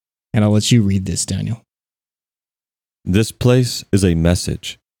cooler. And I'll let you read this, Daniel. This place is a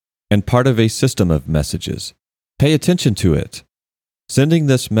message and part of a system of messages. Pay attention to it. Sending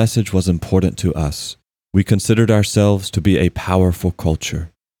this message was important to us. We considered ourselves to be a powerful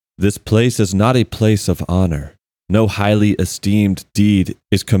culture. This place is not a place of honor. No highly esteemed deed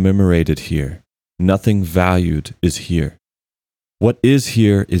is commemorated here. Nothing valued is here. What is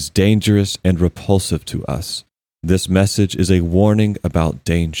here is dangerous and repulsive to us. This message is a warning about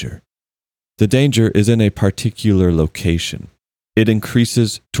danger. The danger is in a particular location. It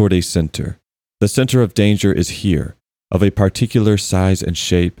increases toward a center. The center of danger is here, of a particular size and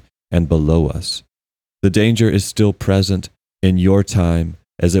shape, and below us. The danger is still present in your time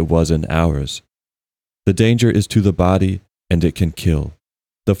as it was in ours. The danger is to the body, and it can kill.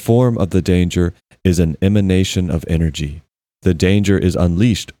 The form of the danger is an emanation of energy. The danger is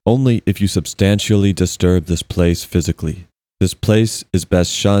unleashed only if you substantially disturb this place physically. This place is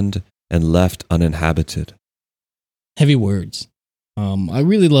best shunned and left uninhabited. Heavy words. I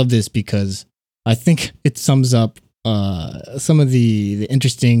really love this because I think it sums up some of the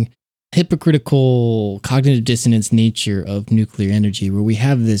interesting hypocritical cognitive dissonance nature of nuclear energy, where we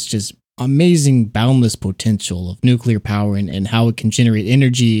have this just amazing boundless potential of nuclear power and how it can generate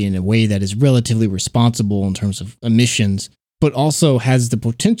energy in a way that is relatively responsible in terms of emissions, but also has the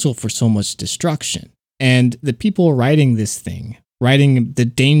potential for so much destruction. And the people writing this thing, writing the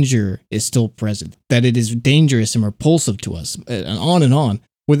danger is still present, that it is dangerous and repulsive to us, and on,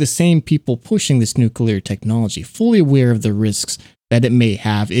 were the same people pushing this nuclear technology, fully aware of the risks that it may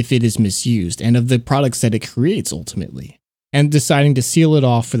have if it is misused and of the products that it creates ultimately, and deciding to seal it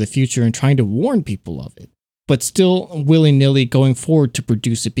off for the future and trying to warn people of it, but still willy-nilly going forward to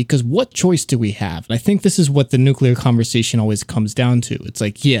produce it, because what choice do we have? And I think this is what the nuclear conversation always comes down to. It's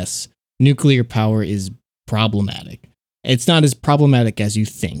like, yes, nuclear power is problematic. It's not as problematic as you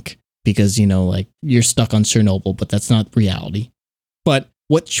think because, you're stuck on Chernobyl, but that's not reality. But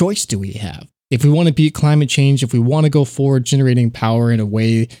what choice do we have? If we want to beat climate change, if we want to go forward generating power in a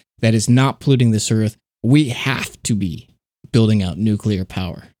way that is not polluting this earth, we have to be building out nuclear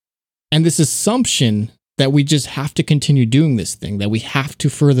power. And this assumption that we just have to continue doing this thing, that we have to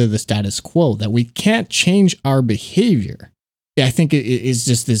further the status quo, that we can't change our behavior, I think it is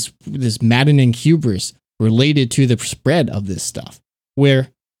just this maddening hubris related to the spread of this stuff, where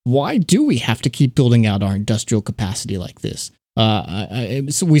why do we have to keep building out our industrial capacity like this?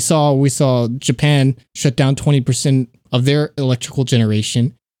 So we saw Japan shut down 20% of their electrical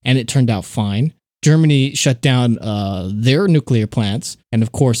generation, and it turned out fine. Germany shut down their nuclear plants, and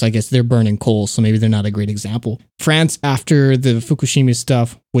of course, I guess they're burning coal, so maybe they're not a great example. France, after the Fukushima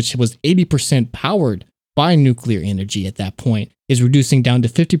stuff, which was 80% powered by nuclear energy at that point, is reducing down to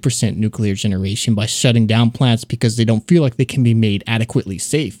 50% nuclear generation by shutting down plants because they don't feel like they can be made adequately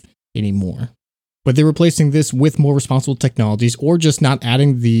safe anymore. But they're replacing this with more responsible technologies, or just not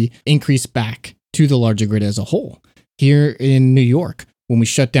adding the increase back to the larger grid as a whole. Here in New York, when we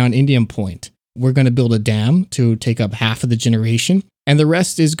shut down Indian Point, we're going to build a dam to take up half of the generation, and the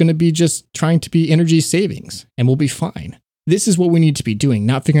rest is going to be just trying to be energy savings, and we'll be fine. This is what we need to be doing,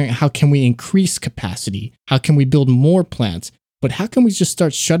 not figuring out how can we increase capacity, how can we build more plants, but how can we just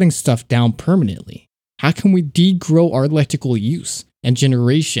start shutting stuff down permanently? How can we degrow our electrical use and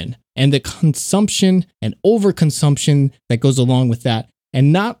generation and the consumption and overconsumption that goes along with that,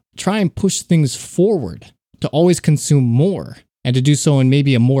 and not try and push things forward, to always consume more, and to do so in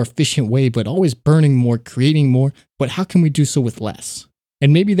maybe a more efficient way, but always burning more, creating more. But how can we do so with less?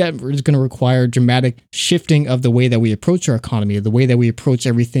 And maybe that is going to require dramatic shifting of the way that we approach our economy, the way that we approach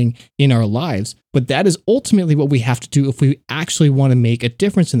everything in our lives. But that is ultimately what we have to do if we actually want to make a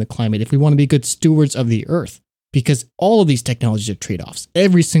difference in the climate, if we want to be good stewards of the earth. Because all of these technologies are trade-offs,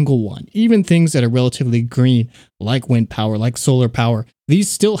 every single one, even things that are relatively green, like wind power, like solar power, these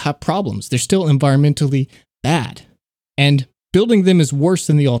still have problems. They're still environmentally bad. And building them is worse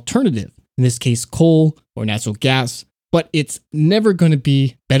than the alternative, in this case, coal or natural gas, but it's never going to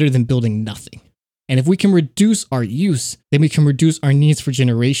be better than building nothing. And if we can reduce our use, then we can reduce our needs for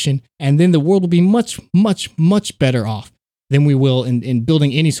generation, and then the world will be much, much, much better off than we will in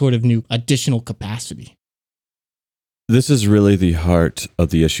building any sort of new additional capacity. This is really the heart of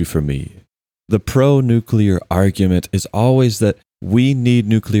the issue for me. The pro-nuclear argument is always that we need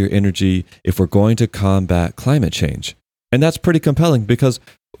nuclear energy if we're going to combat climate change. And that's pretty compelling because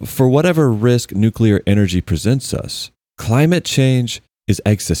for whatever risk nuclear energy presents us, climate change is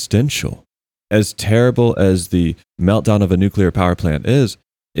existential. As terrible as the meltdown of a nuclear power plant is,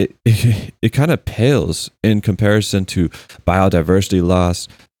 it kind of pales in comparison to biodiversity loss,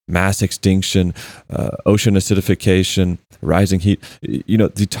 mass extinction, ocean acidification, rising heat,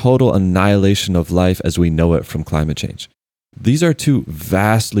 the total annihilation of life as we know it from climate change. These are two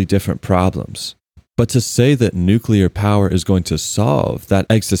vastly different problems. But to say that nuclear power is going to solve that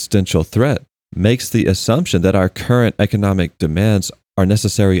existential threat makes the assumption that our current economic demands are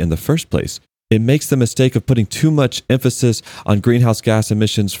necessary in the first place. It makes the mistake of putting too much emphasis on greenhouse gas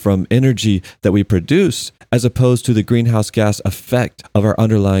emissions from energy that we produce, as opposed to the greenhouse gas effect of our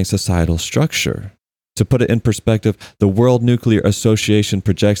underlying societal structure. To put it in perspective, the World Nuclear Association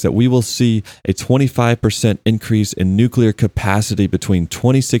projects that we will see a 25% increase in nuclear capacity between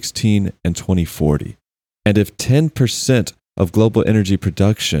 2016 and 2040. And if 10% of global energy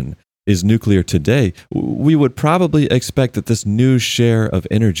production is nuclear today, we would probably expect that this new share of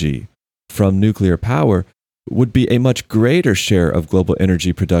energy from nuclear power would be a much greater share of global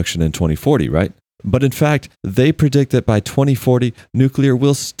energy production in 2040, right? But in fact, they predict that by 2040, nuclear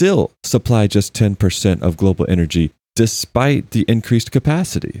will still supply just 10% of global energy despite the increased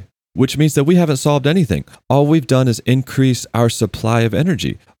capacity, which means that we haven't solved anything. All we've done is increase our supply of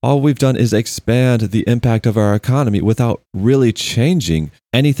energy. All we've done is expand the impact of our economy without really changing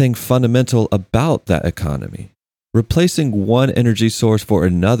anything fundamental about that economy. Replacing one energy source for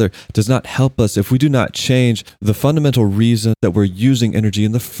another does not help us if we do not change the fundamental reason that we're using energy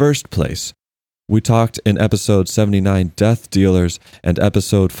in the first place. We talked in episode 79, Death Dealers, and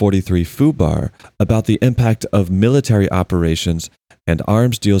episode 43, FUBAR, about the impact of military operations and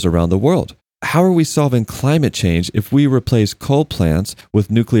arms deals around the world. How are we solving climate change if we replace coal plants with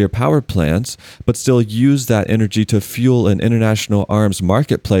nuclear power plants, but still use that energy to fuel an international arms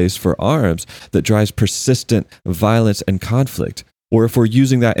marketplace for arms that drives persistent violence and conflict? Or if we're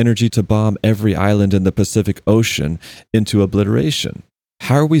using that energy to bomb every island in the Pacific Ocean into obliteration?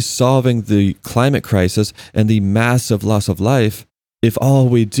 How are we solving the climate crisis and the massive loss of life if all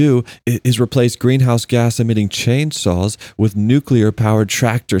we do is replace greenhouse gas emitting chainsaws with nuclear powered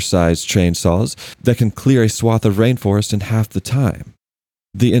tractor sized chainsaws that can clear a swath of rainforest in half the time?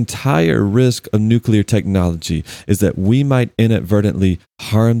 The entire risk of nuclear technology is that we might inadvertently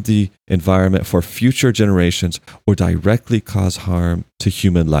harm the environment for future generations or directly cause harm to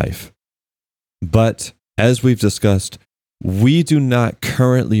human life. But as we've discussed, we do not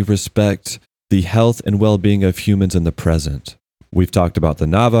currently respect the health and well-being of humans in the present. We've talked about the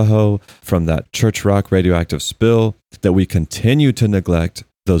Navajo from that Church Rock radioactive spill, that we continue to neglect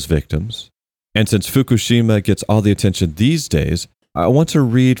those victims. And since Fukushima gets all the attention these days, I want to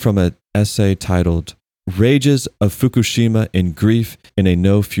read from an essay titled Rages of Fukushima in Grief in a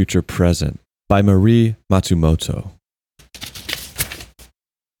No Future Present by Marie Matsumoto.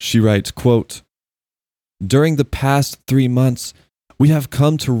 She writes, quote, "During the past 3 months, we have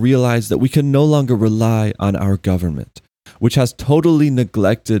come to realize that we can no longer rely on our government, which has totally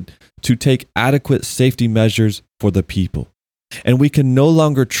neglected to take adequate safety measures for the people. And we can no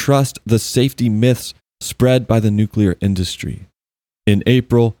longer trust the safety myths spread by the nuclear industry. In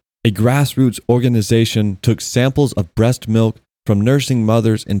April, a grassroots organization took samples of breast milk from nursing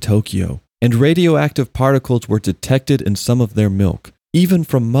mothers in Tokyo, and radioactive particles were detected in some of their milk, even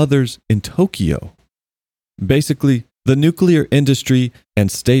from mothers in Tokyo. Basically, the nuclear industry and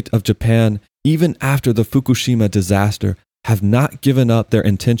state of Japan, even after the Fukushima disaster, have not given up their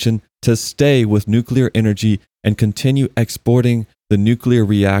intention to stay with nuclear energy and continue exporting the nuclear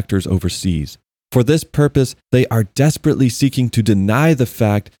reactors overseas. For this purpose, they are desperately seeking to deny the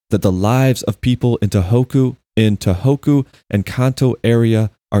fact that the lives of people in Tohoku and Kanto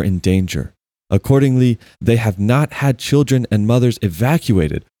area are in danger. Accordingly, they have not had children and mothers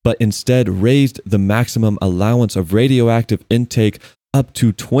evacuated, but instead raised the maximum allowance of radioactive intake up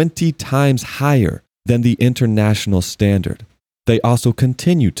to 20 times higher than the international standard. They also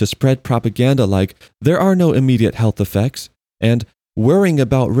continue to spread propaganda like there are no immediate health effects and worrying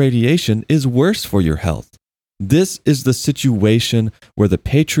about radiation is worse for your health. This is the situation where the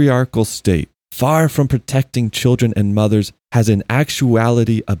patriarchal state, far from protecting children and mothers, has in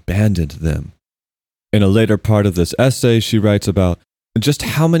actuality abandoned them. In a later part of this essay, she writes about just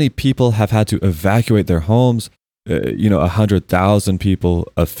how many people have had to evacuate their homes. 100,000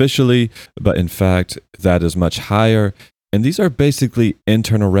 people officially, but in fact, that is much higher. And these are basically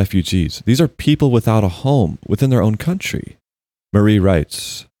internal refugees. These are people without a home within their own country. Marie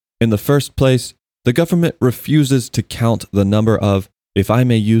writes, in the first place, the government refuses to count the number of, if I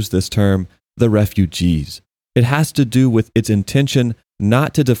may use this term, the refugees. It has to do with its intention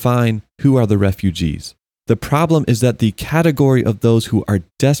not to define who are the refugees. The problem is that the category of those who are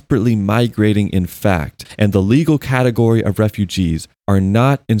desperately migrating in fact and the legal category of refugees are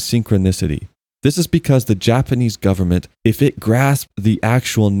not in synchronicity. This is because the Japanese government, if it grasped the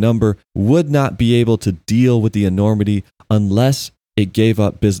actual number, would not be able to deal with the enormity unless it gave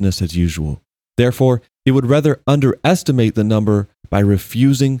up business as usual. Therefore, it would rather underestimate the number by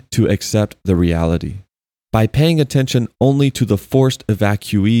refusing to accept the reality. By paying attention only to the forced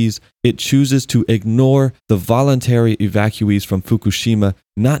evacuees, it chooses to ignore the voluntary evacuees from Fukushima,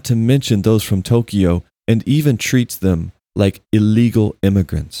 not to mention those from Tokyo, and even treats them like illegal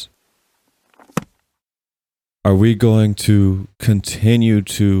immigrants. Are we going to continue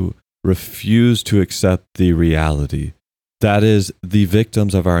to refuse to accept the reality? That is, the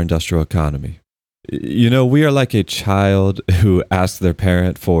victims of our industrial economy. We are like a child who asks their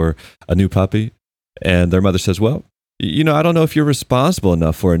parent for a new puppy, and their mother says, well, I don't know if you're responsible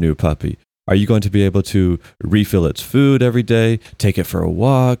enough for a new puppy. Are you going to be able to refill its food every day, take it for a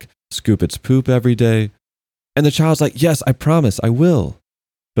walk, scoop its poop every day? And the child's like, yes, I promise, I will.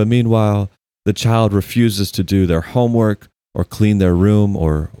 But meanwhile, the child refuses to do their homework or clean their room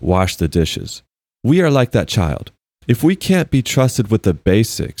or wash the dishes. We are like that child. If we can't be trusted with the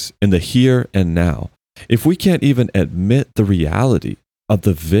basics in the here and now, if we can't even admit the reality of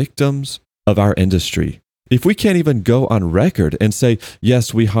the victims of our industry, if we can't even go on record and say,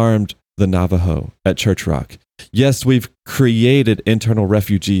 yes, we harmed the Navajo at Church Rock. Yes, we've created internal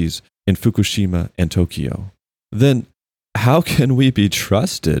refugees in Fukushima and Tokyo. Then how can we be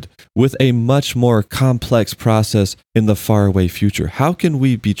trusted with a much more complex process in the faraway future? How can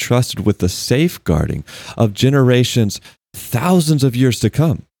we be trusted with the safeguarding of generations, thousands of years to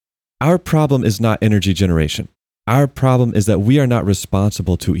come? Our problem is not energy generation. Our problem is that we are not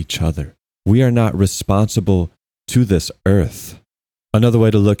responsible to each other. We are not responsible to this earth. Another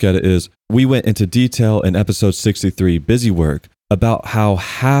way to look at it is we went into detail in episode 63, Busy Work, about how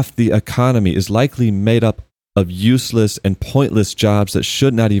half the economy is likely made up of useless and pointless jobs that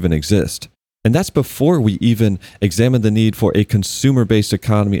should not even exist. And that's before we even examine the need for a consumer-based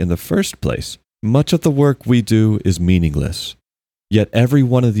economy in the first place. Much of the work we do is meaningless. Yet every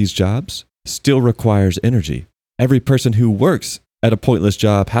one of these jobs still requires energy. Every person who works at a pointless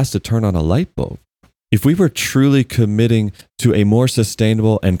job has to turn on a light bulb. If we were truly committing to a more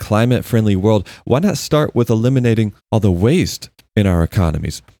sustainable and climate-friendly world, why not start with eliminating all the waste in our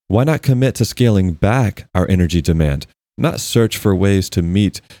economies? Why not commit to scaling back our energy demand, not search for ways to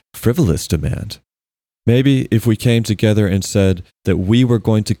meet frivolous demand? Maybe if we came together and said that we were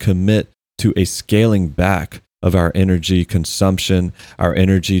going to commit to a scaling back of our energy consumption, our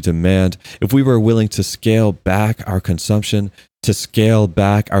energy demand, if we were willing to scale back our consumption, to scale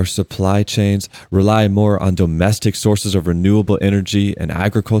back our supply chains, rely more on domestic sources of renewable energy and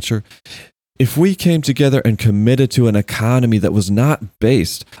agriculture, if we came together and committed to an economy that was not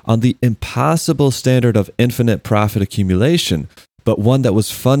based on the impossible standard of infinite profit accumulation, but one that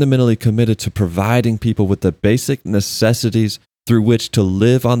was fundamentally committed to providing people with the basic necessities through which to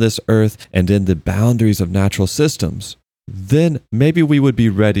live on this earth and in the boundaries of natural systems, then maybe we would be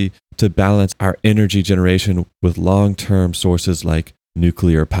ready to balance our energy generation with long-term sources like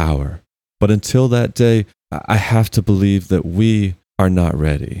nuclear power. But until that day, I have to believe that we are not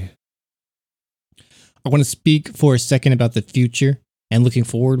ready. I want to speak for a second about the future and looking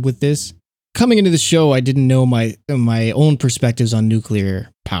forward with this. Coming into the show, I didn't know my own perspectives on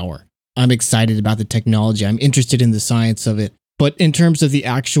nuclear power. I'm excited about the technology. I'm interested in the science of it. But in terms of the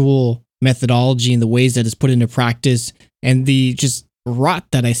actual methodology and the ways that it's put into practice and the just rot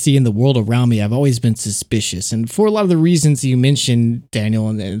that I see in the world around me, I've always been suspicious. And for a lot of the reasons you mentioned, Daniel,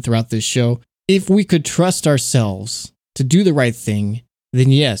 and throughout this show, if we could trust ourselves to do the right thing,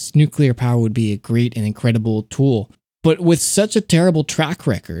 then yes, nuclear power would be a great and incredible tool. But with such a terrible track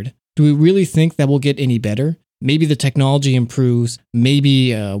record, do we really think that we'll get any better? Maybe the technology improves.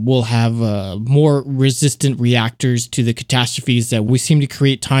 Maybe we'll have more resistant reactors to the catastrophes that we seem to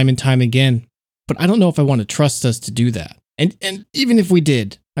create time and time again. But I don't know if I want to trust us to do that. And even if we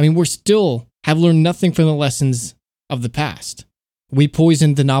did, I mean, we're still have learned nothing from the lessons of the past. We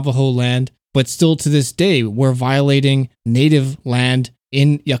poisoned the Navajo land, but still to this day, we're violating native land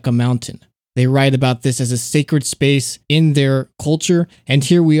in Yucca Mountain. They write about this as a sacred space in their culture, and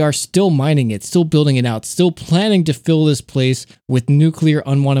here we are still mining it, still building it out, still planning to fill this place with nuclear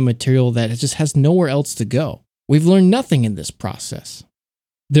unwanted material that just has nowhere else to go. We've learned nothing in this process.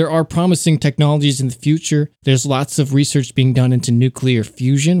 There are promising technologies in the future. There's lots of research being done into nuclear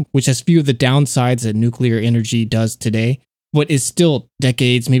fusion, which has few of the downsides that nuclear energy does today, but is still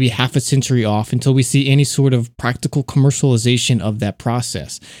decades, maybe half a century off until we see any sort of practical commercialization of that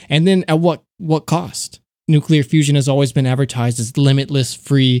process. And then at what cost? Nuclear fusion has always been advertised as limitless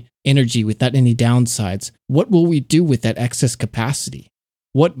free energy without any downsides. What will we do with that excess capacity?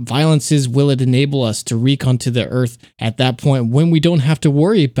 What violences will it enable us to wreak onto the earth at that point when we don't have to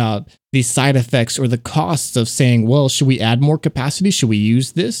worry about the side effects or the costs of saying, well, should we add more capacity? Should we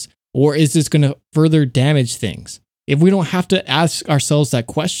use this? Or is this going to further damage things? If we don't have to ask ourselves that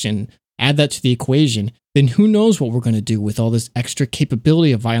question, add that to the equation, then who knows what we're going to do with all this extra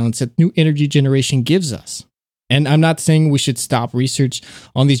capability of violence that new energy generation gives us. And I'm not saying we should stop research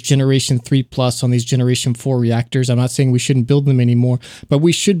on these Generation 3+, on these Generation 4 reactors. I'm not saying we shouldn't build them anymore, but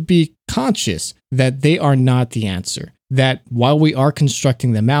we should be conscious that they are not the answer. That while we are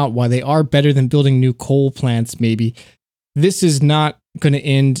constructing them out, while they are better than building new coal plants maybe, this is not going to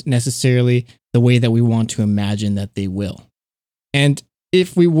end necessarily the way that we want to imagine that they will. And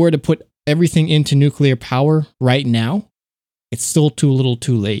if we were to put everything into nuclear power right now, it's still too little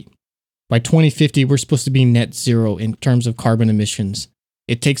too late. By 2050, we're supposed to be net zero in terms of carbon emissions.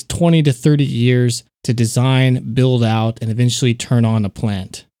 It takes 20 to 30 years to design, build out, and eventually turn on a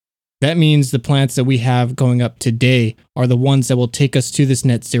plant. That means the plants that we have going up today are the ones that will take us to this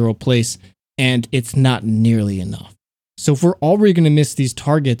net zero place, and it's not nearly enough. So if we're already going to miss these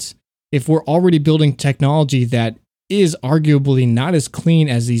targets, if we're already building technology that is arguably not as clean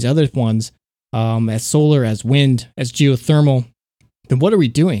as these other ones, as solar, as wind, as geothermal, then what are we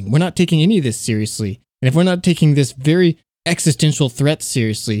doing? We're not taking any of this seriously. And if we're not taking this very existential threat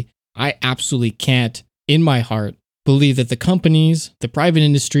seriously, I absolutely can't, in my heart, believe that the companies, the private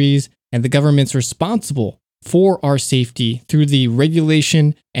industries, and the governments responsible for our safety through the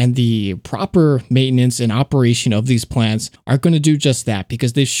regulation and the proper maintenance and operation of these plants are going to do just that,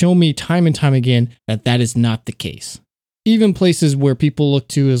 because they've shown me time and time again that that is not the case. Even places where people look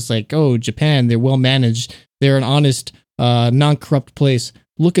to as like, oh, Japan, they're well managed, they're an honest, non-corrupt place.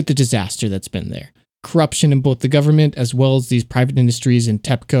 Look at the disaster that's been there. Corruption in both the government as well as these private industries and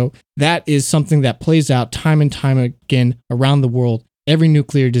TEPCO. That is something that plays out time and time again around the world. Every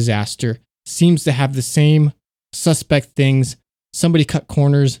nuclear disaster seems to have the same suspect things. Somebody cut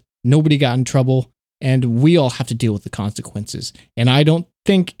corners, nobody got in trouble, and we all have to deal with the consequences. And I don't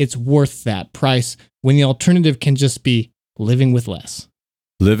think it's worth that price when the alternative can just be living with less.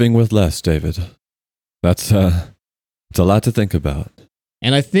 Living with less, David. That's it's a lot to think about.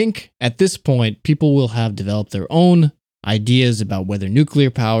 And I think at this point, people will have developed their own ideas about whether nuclear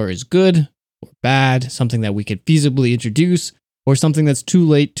power is good or bad, something that we could feasibly introduce, or something that's too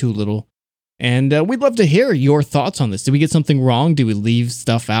late, too little. And we'd love to hear your thoughts on this. Did we get something wrong? Did we leave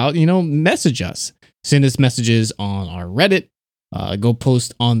stuff out? Message us. Send us messages on our Reddit. Go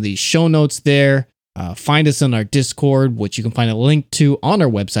post on the show notes there. Find us on our Discord, which you can find a link to on our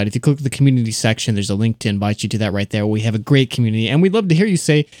website. If you click the community section, there's a link to invite you to that right there. We have a great community, and we'd love to hear you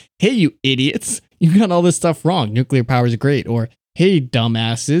say, hey, you idiots, you got all this stuff wrong. Nuclear power is great. Or, hey,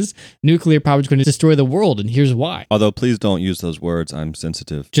 dumbasses, nuclear power is going to destroy the world, and here's why. Although, please don't use those words. I'm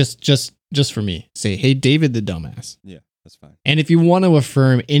sensitive. Just for me. Say, hey, David the dumbass. Yeah, that's fine. And if you want to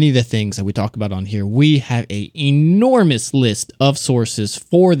affirm any of the things that we talk about on here, we have an enormous list of sources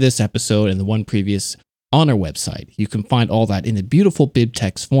for this episode and the one previous on our website. You can find all that in a beautiful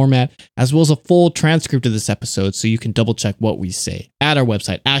BibTeX format, as well as a full transcript of this episode so you can double check what we say at our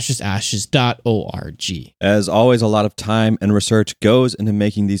website, ashesashes.org. As always, a lot of time and research goes into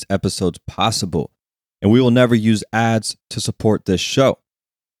making these episodes possible, and we will never use ads to support this show.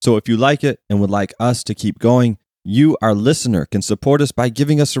 So if you like it and would like us to keep going, you, our listener, can support us by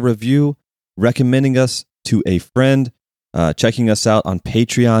giving us a review, recommending us to a friend, checking us out on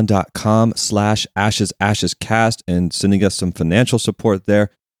patreon.com/ashesashescast and sending us some financial support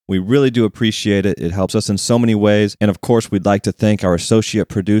there. We really do appreciate it. It helps us in so many ways. And of course, we'd like to thank our associate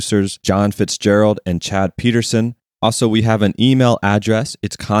producers, John Fitzgerald and Chad Peterson. Also, we have an email address.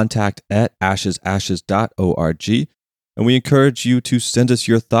 It's contact@ashesashes.org. And we encourage you to send us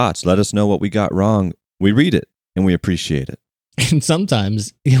your thoughts. Let us know what we got wrong. We read it and we appreciate it. And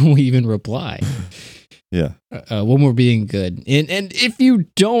sometimes we even reply. Yeah. When we're being good. And if you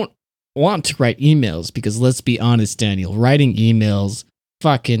don't want to write emails, because let's be honest, Daniel, writing emails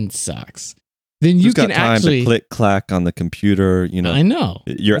fucking sucks. Then you can actually to click clack on the computer. You know, I know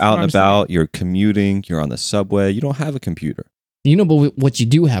you're out and about. You're commuting. You're on the subway. You don't have a computer. You know, but what you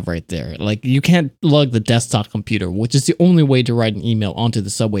do have right there, like you can't lug the desktop computer, which is the only way to write an email onto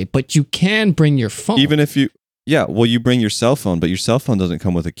the subway. But you can bring your phone. Even if you. Yeah, well, you bring your cell phone, but your cell phone doesn't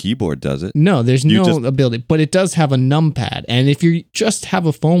come with a keyboard, does it? No, there's no ability, but it does have a numpad. And if you just have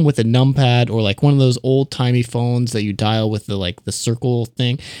a phone with a numpad or like one of those old-timey phones that you dial with the circle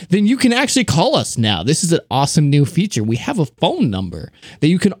thing, then you can actually call us now. This is an awesome new feature. We have a phone number that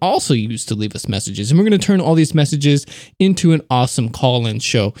you can also use to leave us messages. And we're going to turn all these messages into an awesome call-in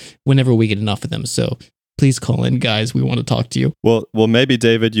show whenever we get enough of them. So please call in, guys. We want to talk to you. Well, maybe,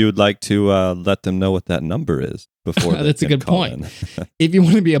 David, you would like to let them know what that number is before. That's a good point. If you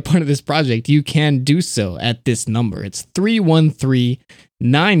want to be a part of this project, you can do so at this number. It's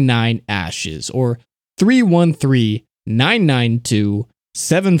 313-99-ASHES or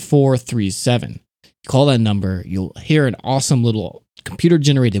 313-992-7437. Call that number. You'll hear an awesome little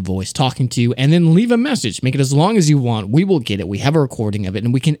computer-generated voice talking to you, and then leave a message. Make it as long as you want. We will get it. We have a recording of it,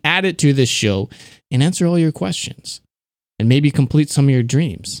 and we can add it to this show and answer all your questions and maybe complete some of your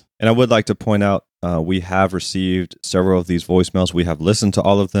dreams. And I would like to point out, we have received several of these voicemails. We have listened to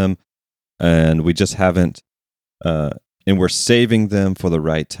all of them, and we just haven't, and we're saving them for the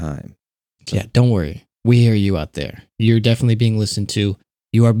right time. So. Yeah, don't worry. We hear you out there. You're definitely being listened to.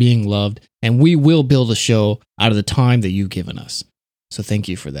 You are being loved, and we will build a show out of the time that you've given us. So thank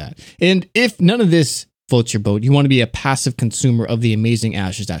you for that. And if none of this floats your boat, you want to be a passive consumer of the amazing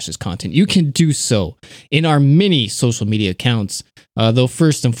Ashes content, you can do so in our many social media accounts. Though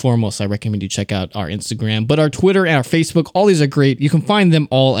first and foremost, I recommend you check out our Instagram, but our Twitter and our Facebook, all these are great. You can find them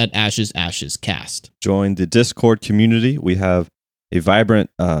all at AshesAshesCast. Join the Discord community. We have a vibrant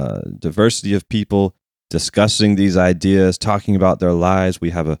diversity of people discussing these ideas, talking about their lives.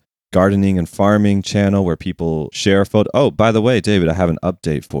 We have a gardening and farming channel where people share photos. Oh, by the way, David, I have an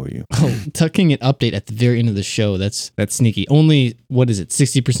update for you. Oh, tucking an update at the very end of the show. That's sneaky. Only,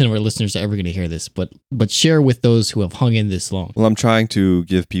 60% of our listeners are ever going to hear this, but share with those who have hung in this long. Well, I'm trying to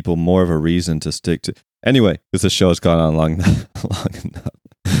give people more of a reason to stick to. Anyway, because the show has gone on long enough.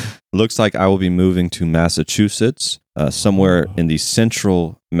 Looks like I will be moving to Massachusetts, somewhere in the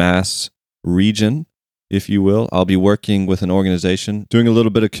central Mass region, if you will. I'll be working with an organization, doing a little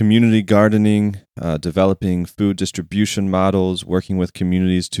bit of community gardening, developing food distribution models, working with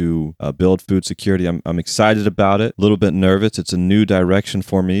communities to build food security. I'm excited about it, a little bit nervous. It's a new direction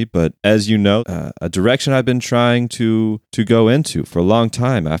for me, but as you know, a direction I've been trying to go into for a long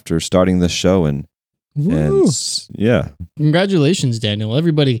time after starting this show. And yeah. Congratulations, Daniel.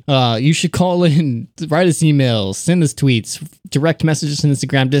 Everybody, you should call in, write us emails, send us tweets, direct messages on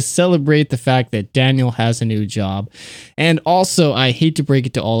Instagram to celebrate the fact that Daniel has a new job. And also, I hate to break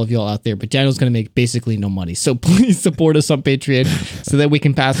it to all of y'all out there, but Daniel's going to make basically no money. So please support us on Patreon so that we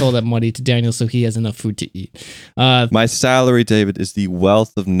can pass all that money to Daniel so he has enough food to eat. My salary, David, is the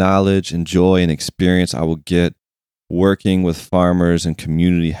wealth of knowledge and joy and experience I will get working with farmers and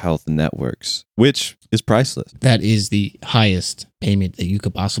community health networks, which is priceless. That is the highest payment that you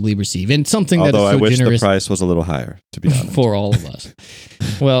could possibly receive, and something that is so I wish generous the price was a little higher, to be honest. For all of us.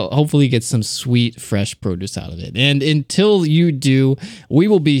 Well, hopefully get some sweet, fresh produce out of it. And until you do, we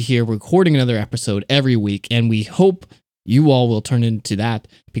will be here recording another episode every week, and we hope you all will turn into that,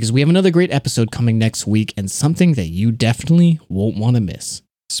 because we have another great episode coming next week, and something that you definitely won't want to miss.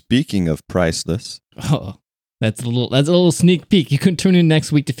 Speaking of priceless. Oh, that's a little sneak peek. You can tune in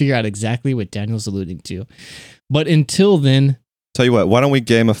next week to figure out exactly what Daniel's alluding to. But until then, tell you what, why don't we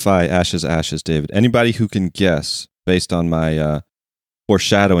gamify Ashes, David? Anybody who can guess, based on my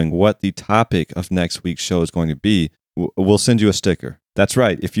foreshadowing, what the topic of next week's show is going to be, we'll send you a sticker. That's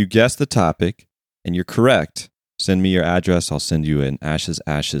right. If you guess the topic and you're correct, send me your address. I'll send you an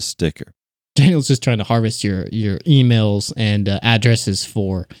Ashes sticker. Daniel's just trying to harvest your emails and addresses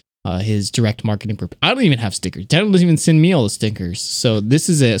for his direct marketing purpose. I don't even have stickers. Daniel doesn't even send me all the stickers. So this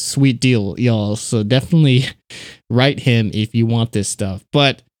is a sweet deal, y'all. So definitely write him if you want this stuff.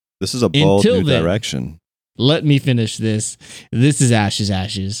 But this is a bold new direction. Let me finish this. This is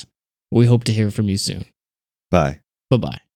Ashes. We hope to hear from you soon. Bye. Bye-bye.